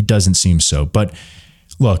 It doesn't seem so. But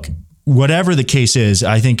look, whatever the case is,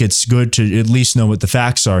 I think it's good to at least know what the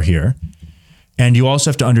facts are here. And you also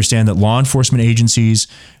have to understand that law enforcement agencies,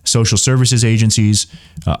 social services agencies,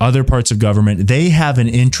 other parts of government, they have an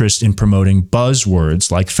interest in promoting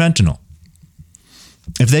buzzwords like fentanyl.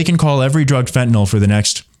 If they can call every drug fentanyl for the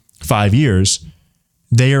next 5 years,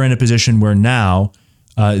 they are in a position where now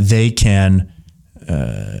they can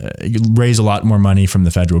raise a lot more money from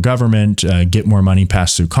the federal government, get more money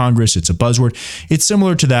passed through Congress. It's a buzzword. It's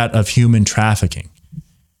similar to that of human trafficking.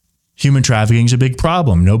 Human trafficking is a big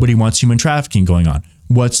problem. Nobody wants human trafficking going on.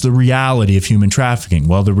 What's the reality of human trafficking?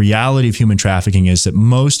 Well, the reality of human trafficking is that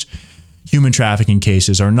most human trafficking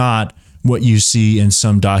cases are not what you see in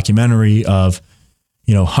some documentary of,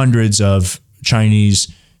 hundreds of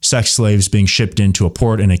Chinese sex slaves being shipped into a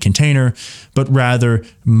port in a container, but rather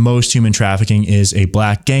most human trafficking is a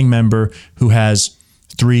black gang member who has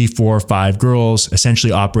 3, 4, 5 girls,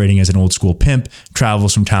 essentially operating as an old school pimp,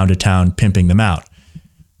 travels from town to town, pimping them out.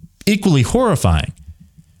 Equally horrifying,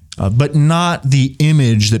 but not the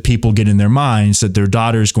image that people get in their minds that their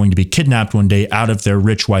daughter is going to be kidnapped one day out of their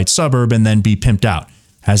rich white suburb and then be pimped out.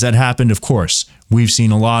 Has that happened? Of course. We've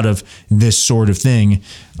seen a lot of this sort of thing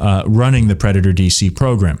running the Predator DC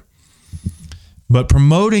program. But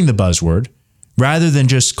promoting the buzzword, rather than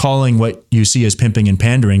just calling what you see as pimping and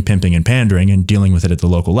pandering, and dealing with it at the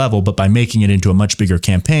local level, but by making it into a much bigger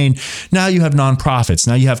campaign, now you have nonprofits,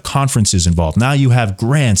 now you have conferences involved, now you have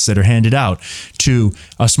grants that are handed out to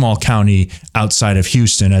a small county outside of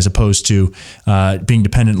Houston, as opposed to being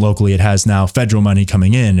dependent locally. It has now federal money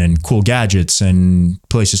coming in and cool gadgets and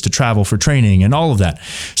places to travel for training and all of that.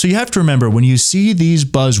 So you have to remember, when you see these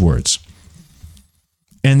buzzwords,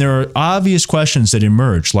 and there are obvious questions that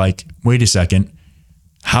emerge, like, wait a second,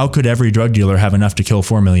 how could every drug dealer have enough to kill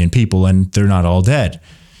 4 million people and they're not all dead?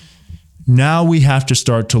 Now we have to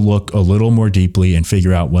start to look a little more deeply and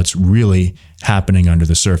figure out what's really happening under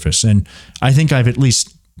the surface. And I think I've at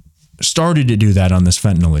least started to do that on this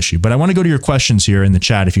fentanyl issue. But I want to go to your questions here in the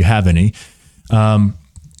chat if you have any. It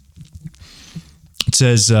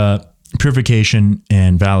says, purification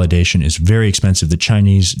and validation is very expensive. The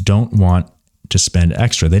Chinese don't want to spend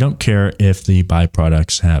extra. They don't care if the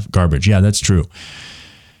byproducts have garbage. Yeah, that's true.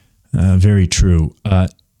 Very true.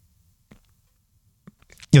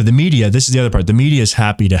 the media, this is the other part. The media is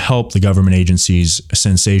happy to help the government agencies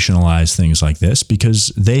sensationalize things like this because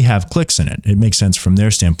they have clicks in it. It makes sense from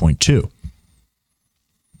their standpoint too.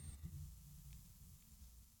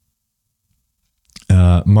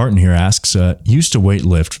 Martin here asks, used to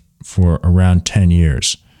weightlift for around 10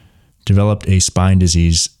 years. Developed a spine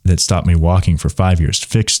disease that stopped me walking for 5 years.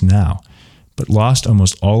 Fixed now, but lost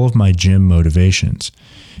almost all of my gym motivations.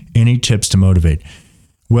 Any tips to motivate?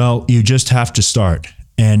 Well, you just have to start.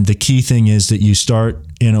 And the key thing is that you start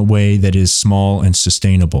in a way that is small and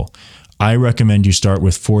sustainable. I recommend you start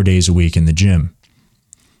with 4 days a week in the gym.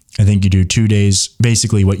 I think you do 2 days.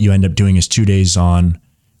 Basically, what you end up doing is 2 days on,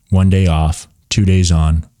 1 day off, 2 days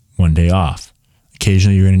on, 1 day off.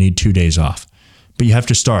 Occasionally, you're going to need 2 days off. But you have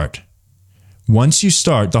to start. Once you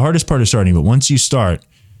start, the hardest part is starting, but once you start,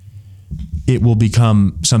 it will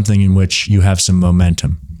become something in which you have some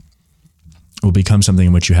momentum. It will become something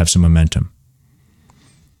in which you have some momentum.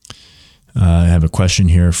 I have a question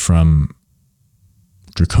here from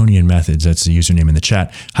Draconian Methods. That's the username in the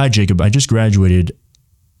chat. Hi, Jacob. I just graduated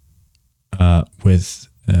with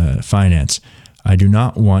finance. I do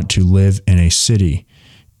not want to live in a city.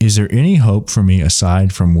 Is there any hope for me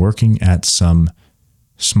aside from working at some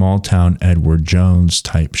small town Edward Jones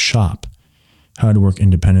type shop? How to work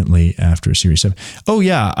independently after Series 7. Oh,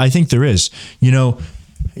 yeah, I think there is. You know,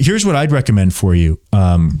 here's what I'd recommend for you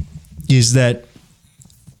is that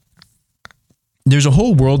there's a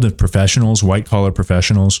whole world of professionals, white collar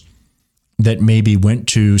professionals that maybe went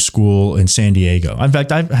to school in San Diego. In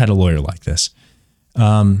fact, I've had a lawyer like this.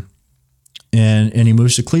 And he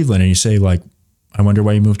moves to Cleveland and you say like, I wonder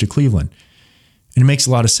why you moved to Cleveland. And it makes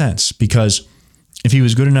a lot of sense because if he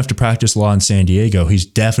was good enough to practice law in San Diego, he's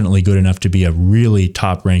definitely good enough to be a really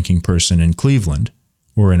top ranking person in Cleveland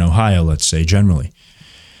or in Ohio, let's say generally.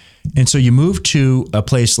 And so you move to a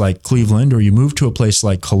place like Cleveland or you move to a place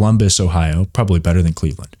like Columbus, Ohio, probably better than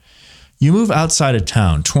Cleveland. You move outside of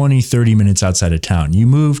town, 20, 30 minutes outside of town. You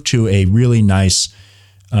move to a really nice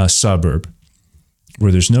suburb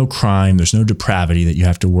where there's no crime, there's no depravity that you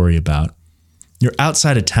have to worry about. You're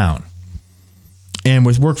outside of town. And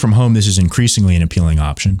with work from home, this is increasingly an appealing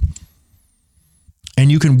option.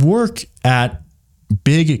 And you can work at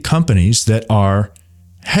big companies that are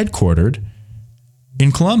headquartered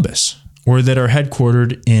in Columbus or that are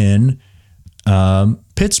headquartered in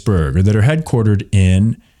Pittsburgh or that are headquartered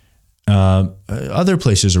in other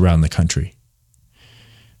places around the country,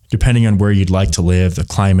 depending on where you'd like to live, the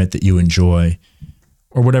climate that you enjoy,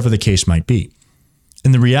 or whatever the case might be.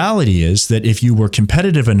 And the reality is that if you were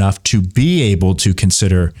competitive enough to be able to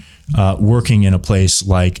consider working in a place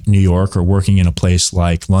like New York or working in a place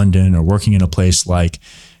like London or working in a place like,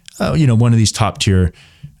 one of these top tier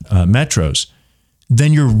metros,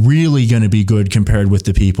 then you're really going to be good compared with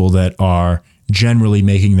the people that are generally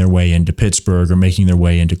making their way into Pittsburgh or making their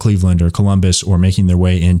way into Cleveland or Columbus or making their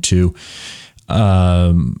way into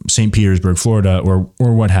St. Petersburg, Florida, or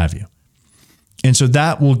what have you. And so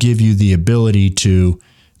that will give you the ability to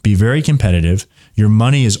be very competitive. Your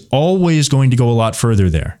money is always going to go a lot further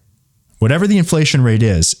there. Whatever the inflation rate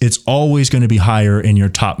is, it's always going to be higher in your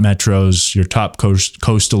top metros, your top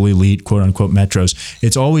coastal elite, quote unquote, metros.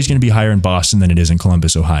 It's always going to be higher in Boston than it is in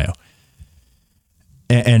Columbus, Ohio.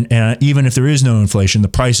 And even if there is no inflation, the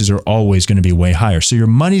prices are always going to be way higher. So your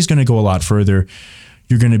money's going to go a lot further.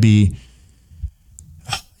 You're going to be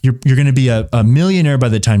a millionaire by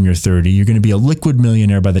the time you're 30. You're going to be a liquid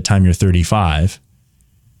millionaire by the time you're 35.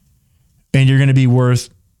 And you're going to be worth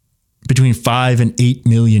between $5 and $8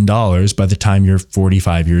 million by the time you're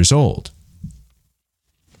 45 years old.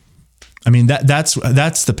 I mean, that's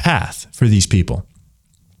the path for these people.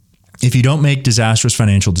 If you don't make disastrous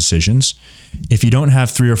financial decisions, if you don't have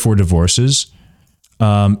 3 or 4 divorces,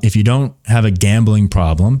 if you don't have a gambling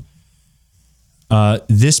problem,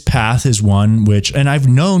 this path is one which, and I've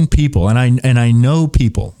known people, and I know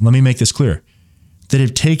people, let me make this clear, that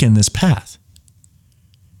have taken this path.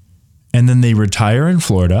 And then they retire in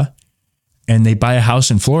Florida and they buy a house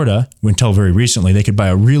in Florida. Until very recently, they could buy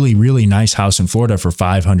a really, really nice house in Florida for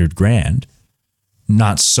 $500,000.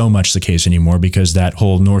 Not so much the case anymore because that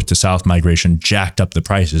whole north to south migration jacked up the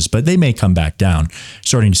prices, but they may come back down.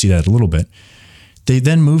 Starting to see that a little bit. They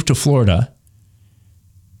then move to Florida.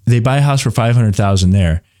 They buy a house for $500,000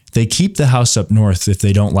 there. They keep the house up north if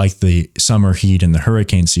they don't like the summer heat and the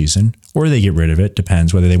hurricane season, or they get rid of it.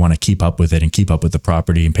 Depends whether they want to keep up with it and keep up with the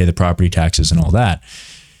property and pay the property taxes and all that.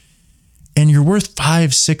 And you're worth $5,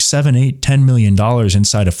 $6, $7, $8, $10 million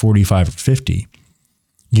inside of 45 or 50.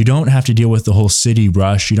 You don't have to deal with the whole city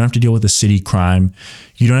rush. You don't have to deal with the city crime.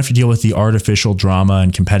 You don't have to deal with the artificial drama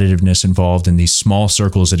and competitiveness involved in these small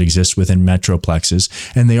circles that exist within metroplexes.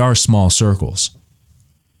 And they are small circles.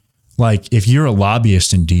 Like if you're a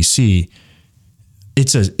lobbyist in DC,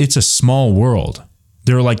 it's a small world.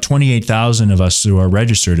 There are like 28,000 of us who are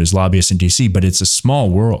registered as lobbyists in DC, but it's a small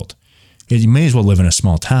world. You may as well live in a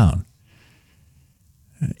small town.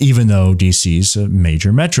 Even though DC's a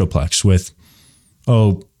major metroplex with,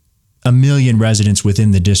 1 million residents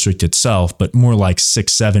within the district itself, but more like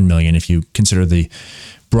 6-7 million if you consider the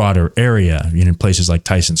broader area, places like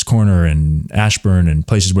Tyson's Corner and Ashburn and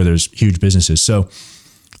places where there's huge businesses. So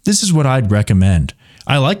this is what I'd recommend.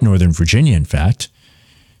 I like Northern Virginia, in fact.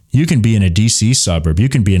 You can be in a DC suburb. You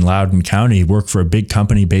can be in Loudoun County, work for a big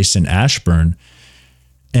company based in Ashburn,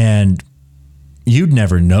 and you'd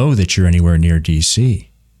never know that you're anywhere near DC.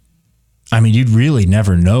 I mean, you'd really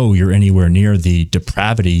never know you're anywhere near the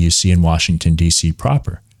depravity you see in Washington, D.C.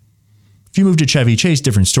 proper. If you move to Chevy Chase,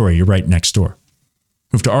 different story. You're right next door.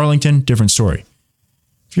 Move to Arlington, different story.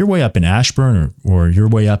 If you're way up in Ashburn or you're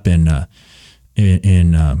way up in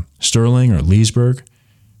Sterling or Leesburg,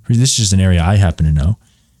 this is just an area I happen to know,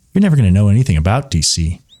 you're never going to know anything about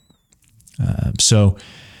D.C. So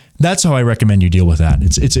that's how I recommend you deal with that.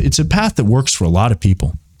 It's a path that works for a lot of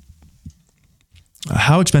people.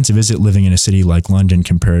 How expensive is it living in a city like London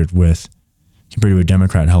compared to a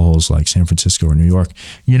Democrat hellholes like San Francisco or New York?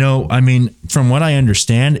 From what I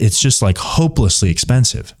understand, it's just like hopelessly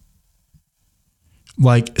expensive.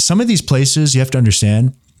 Like some of these places, you have to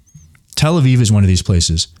understand, Tel Aviv is one of these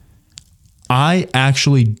places. I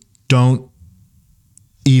actually don't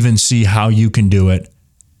even see how you can do it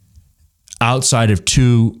outside of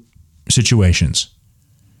two situations.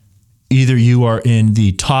 Either you are in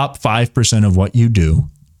the top 5% of what you do,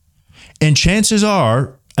 and chances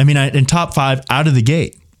are, in top 5 out of the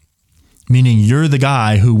gate, meaning you're the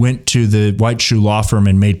guy who went to the white shoe law firm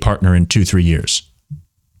and made partner in 2-3 years.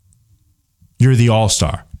 You're the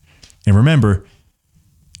all-star. And remember,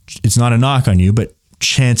 it's not a knock on you, but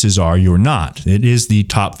chances are you're not. It is the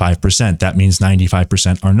top 5%. That means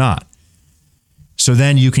 95% are not. So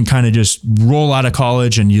then you can kind of just roll out of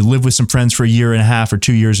college and you live with some friends for 1.5 years or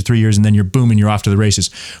 2 years or 3 years, and then you're booming, you're off to the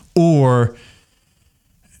races. Or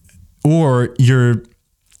you're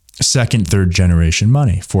second, third generation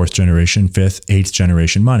money, fourth generation, fifth, eighth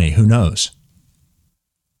generation money. Who knows?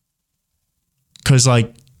 Because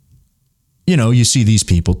you see these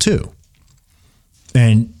people too.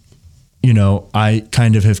 And, I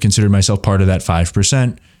kind of have considered myself part of that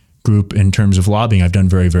 5% group in terms of lobbying. I've done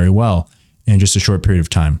very, very well in just a short period of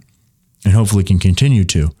time, and hopefully can continue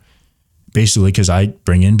to, basically because I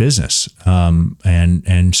bring in business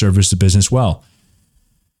and service the business well.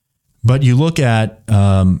 But you look at,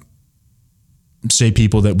 say,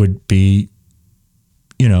 people that would be,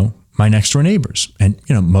 my next door neighbors, and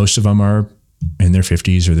most of them are in their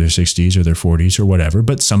 50s or their 60s or their 40s or whatever,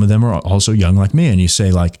 but some of them are also young like me. And you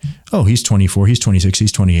say oh, he's 24, he's 26,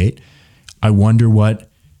 he's 28. I wonder what,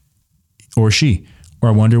 or she, or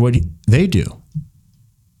I wonder what they do.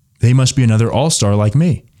 They must be another all-star like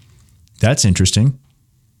me. That's interesting.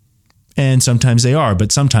 And sometimes they are,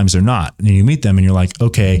 but sometimes they're not. And you meet them and you're like,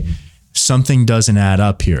 okay, something doesn't add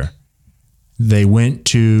up here. They went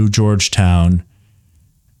to Georgetown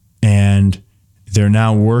and they're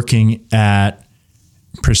now working at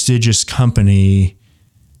prestigious company,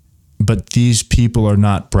 but these people are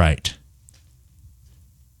not bright.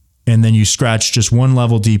 And then you scratch just one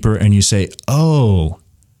level deeper and you say, oh,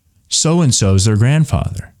 so-and-so's their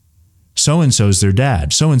grandfather. So-and-so's their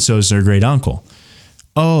dad. So-and-so's their great uncle.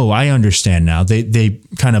 Oh, I understand now. They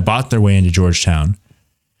kind of bought their way into Georgetown.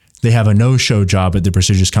 They have a no-show job at the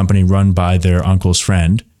prestigious company run by their uncle's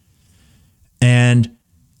friend. And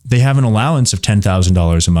they have an allowance of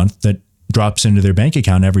 $10,000 a month that drops into their bank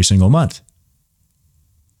account every single month.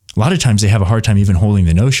 A lot of times they have a hard time even holding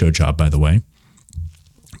the no-show job, by the way.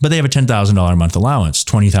 But they have a $10,000 a month allowance,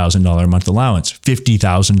 $20,000 a month allowance,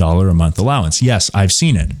 $50,000 a month allowance. Yes, I've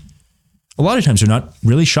seen it. A lot of times they're not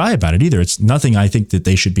really shy about it either. It's nothing I think that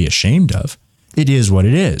they should be ashamed of. It is what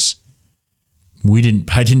it is.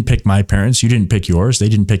 I didn't pick my parents. You didn't pick yours. They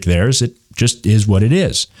didn't pick theirs. It just is what it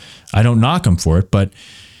is. I don't knock them for it. But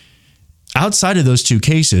outside of those two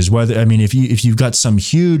cases, if you've got some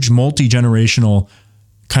huge multi-generational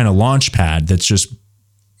kind of launch pad that's just,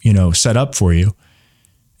 set up for you,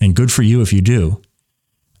 and good for you if you do,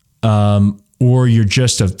 or you're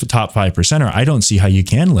just a top 5%er, I don't see how you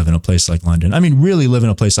can live in a place like London. Really live in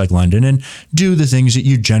a place like London and do the things that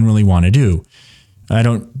you generally want to do. I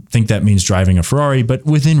don't think that means driving a Ferrari, but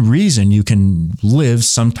within reason, you can live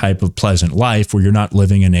some type of pleasant life where you're not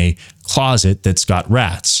living in a closet that's got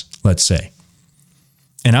rats, let's say.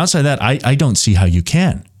 And outside that, I don't see how you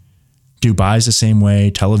can. Dubai's the same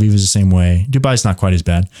way. Tel Aviv is the same way. Dubai's not quite as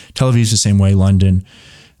bad. Tel Aviv's the same way. London,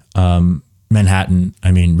 Manhattan.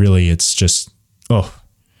 I mean, really, it's just,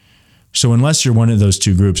 So unless you're one of those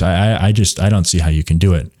two groups, I don't see how you can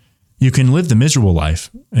do it. You can live the miserable life,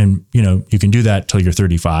 and, you can do that till you're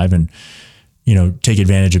 35 and, take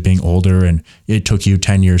advantage of being older, and it took you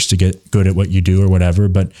 10 years to get good at what you do or whatever.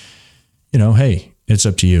 But, hey, it's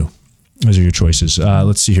up to you. Those are your choices.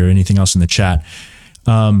 Let's see here. Anything else in the chat?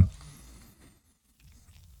 I'm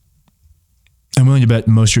willing to bet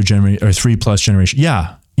most of your generation, or 3+ generation.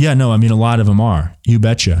 Yeah. No, I mean, a lot of them are. You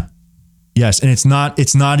betcha. Yes. And it's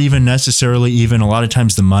not even necessarily even a lot of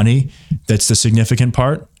times the money that's the significant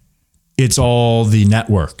part. It's all the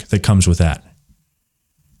network that comes with that.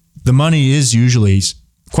 The money is usually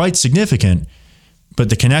quite significant, but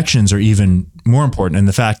the connections are even more important. And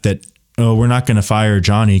the fact that, we're not going to fire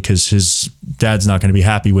Johnny because his dad's not going to be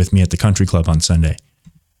happy with me at the country club on Sunday.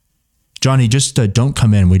 Johnny, just don't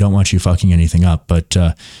come in. We don't want you fucking anything up. But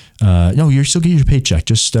no, you're still getting your paycheck.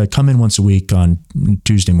 Just come in once a week on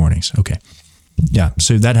Tuesday mornings. Okay. Yeah.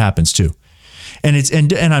 So that happens too. And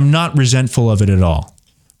and I'm not resentful of it at all.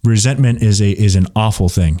 Resentment is an awful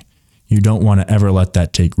thing. You don't want to ever let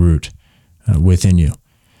that take root within you.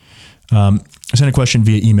 I sent a question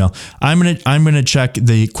via email. I'm gonna check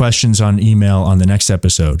the questions on email on the next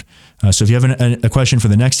episode. So if you have a question for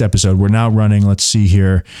the next episode, we're now running, let's see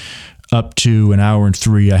here, up to an hour and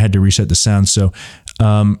 3. I had to reset the sound. So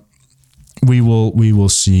we will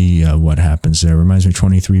see what happens there. Reminds me of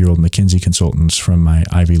 23-year-old McKinsey consultants from my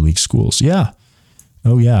Ivy League schools. Yeah.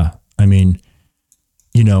 Oh yeah. I mean,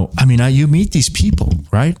 you meet these people,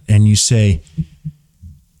 right? And you say,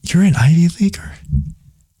 you're an Ivy Leaguer?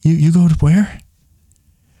 You go to where?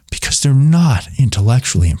 Because they're not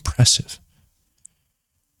intellectually impressive.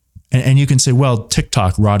 And you can say, well,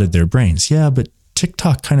 TikTok rotted their brains. Yeah, but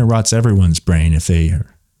TikTok kind of rots everyone's brain if they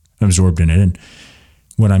are absorbed in it. And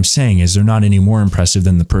what I'm saying is they're not any more impressive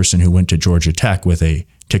than the person who went to Georgia Tech with a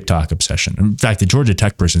TikTok obsession. In fact, the Georgia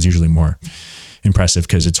Tech person is usually more impressive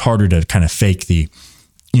because it's harder to kind of fake the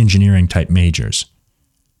engineering type majors.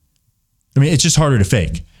 I mean, it's just harder to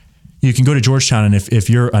fake. You can go to Georgetown, and if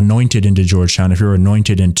you're anointed into Georgetown, if you're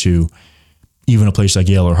anointed into even a place like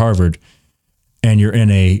Yale or Harvard, and you're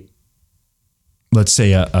in let's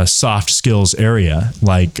say a soft skills area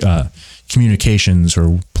like communications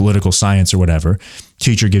or political science or whatever,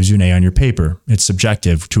 teacher gives you an A on your paper. It's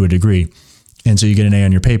subjective to a degree. And so you get an A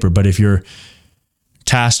on your paper. But if you're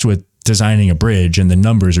tasked with designing a bridge and the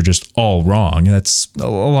numbers are just all wrong, that's a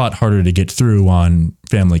lot harder to get through on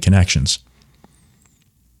family connections.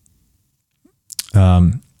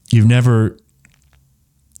 You've never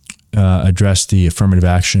addressed the affirmative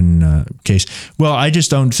action case. Well, I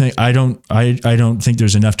just don't think I don't think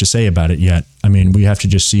there's enough to say about it yet. I mean, we have to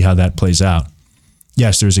just see how that plays out.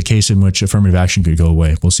 Yes, there's a case in which affirmative action could go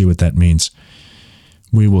away. We'll see what that means.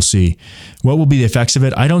 We will see. What will be the effects of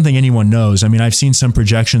it? I don't think anyone knows. I mean, I've seen some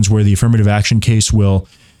projections where the affirmative action case will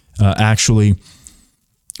actually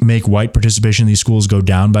make white participation in these schools go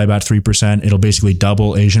down by about 3%. It'll basically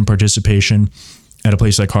double Asian participation at a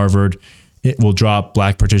place like Harvard. It will drop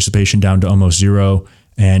black participation down to almost 0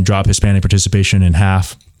 and drop Hispanic participation in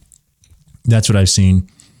half. That's what I've seen.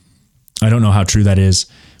 I don't know how true that is.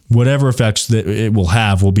 Whatever effects that it will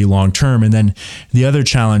have will be long-term. And then the other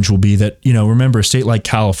challenge will be that, remember, a state like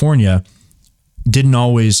California it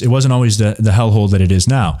wasn't always the hellhole that it is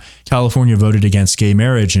now. California voted against gay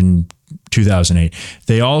marriage in 2008.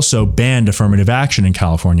 They also banned affirmative action in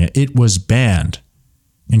California. It was banned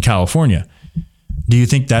in California. Do you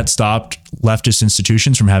think that stopped leftist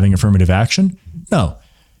institutions from having affirmative action? No.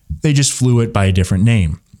 They just flew it by a different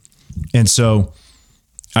name. And so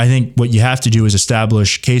I think what you have to do is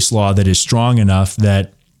establish case law that is strong enough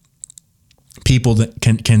that people that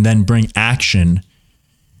can then bring action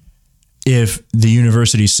if the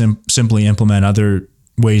universities simply implement other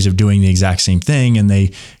ways of doing the exact same thing and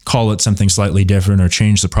they call it something slightly different or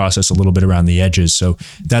change the process a little bit around the edges. So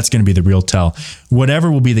that's going to be the real tell.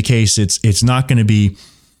 Whatever will be the case, it's not going to be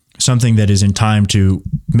something that is in time to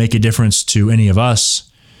make a difference to any of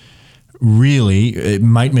us. Really, it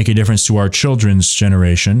might make a difference to our children's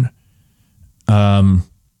generation because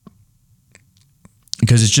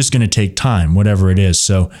it's just going to take time, whatever it is.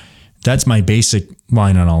 So that's my basic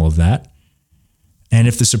line on all of that. And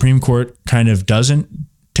if the Supreme Court kind of doesn't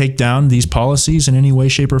take down these policies in any way,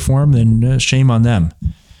 shape, or form, then shame on them.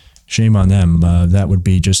 Shame on them. That would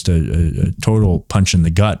be just a total punch in the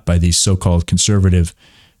gut by these so-called conservative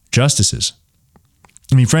justices.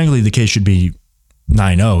 I mean, frankly, the case should be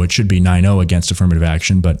 9-0. It should be 9-0 against affirmative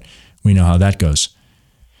action, but we know how that goes.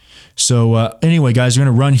 So anyway, guys, we're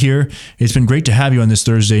going to run here. It's been great to have you on this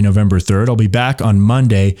Thursday, November 3rd. I'll be back on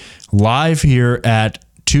Monday live here at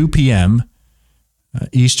 2 p.m.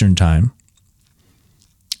 Eastern time.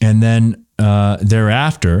 And then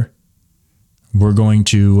thereafter, we're going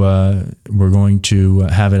to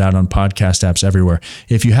have it out on podcast apps everywhere.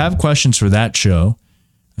 If you have questions for that show,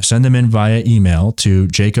 send them in via email to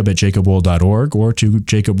jacob@jacobwohl.org or to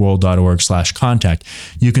jacobwohl.org/contact.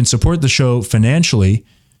 You can support the show financially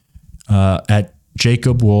at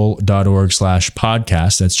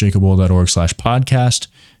jacobwohl.org/podcast. That's jacobwohl.org/podcast.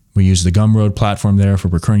 We use the Gumroad platform there for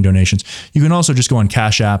recurring donations. You can also just go on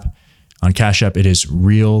Cash App. On Cash App, it is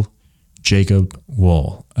Real Jacob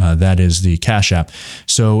Wohl. That is the Cash App.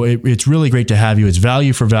 So it's really great to have you. It's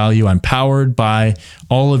value for value. I'm powered by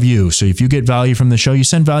all of you. So if you get value from the show, you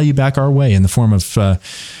send value back our way in the form of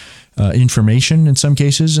information in some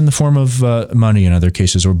cases, in the form of money in other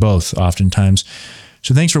cases, or both oftentimes.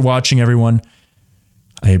 So thanks for watching, everyone.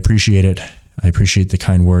 I appreciate it. I appreciate the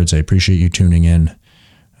kind words. I appreciate you tuning in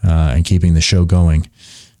and keeping the show going.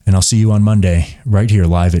 And I'll see you on Monday right here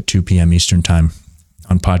live at 2 p.m. Eastern time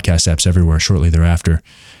on podcast apps everywhere shortly thereafter.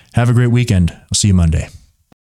 Have a great weekend. I'll see you Monday.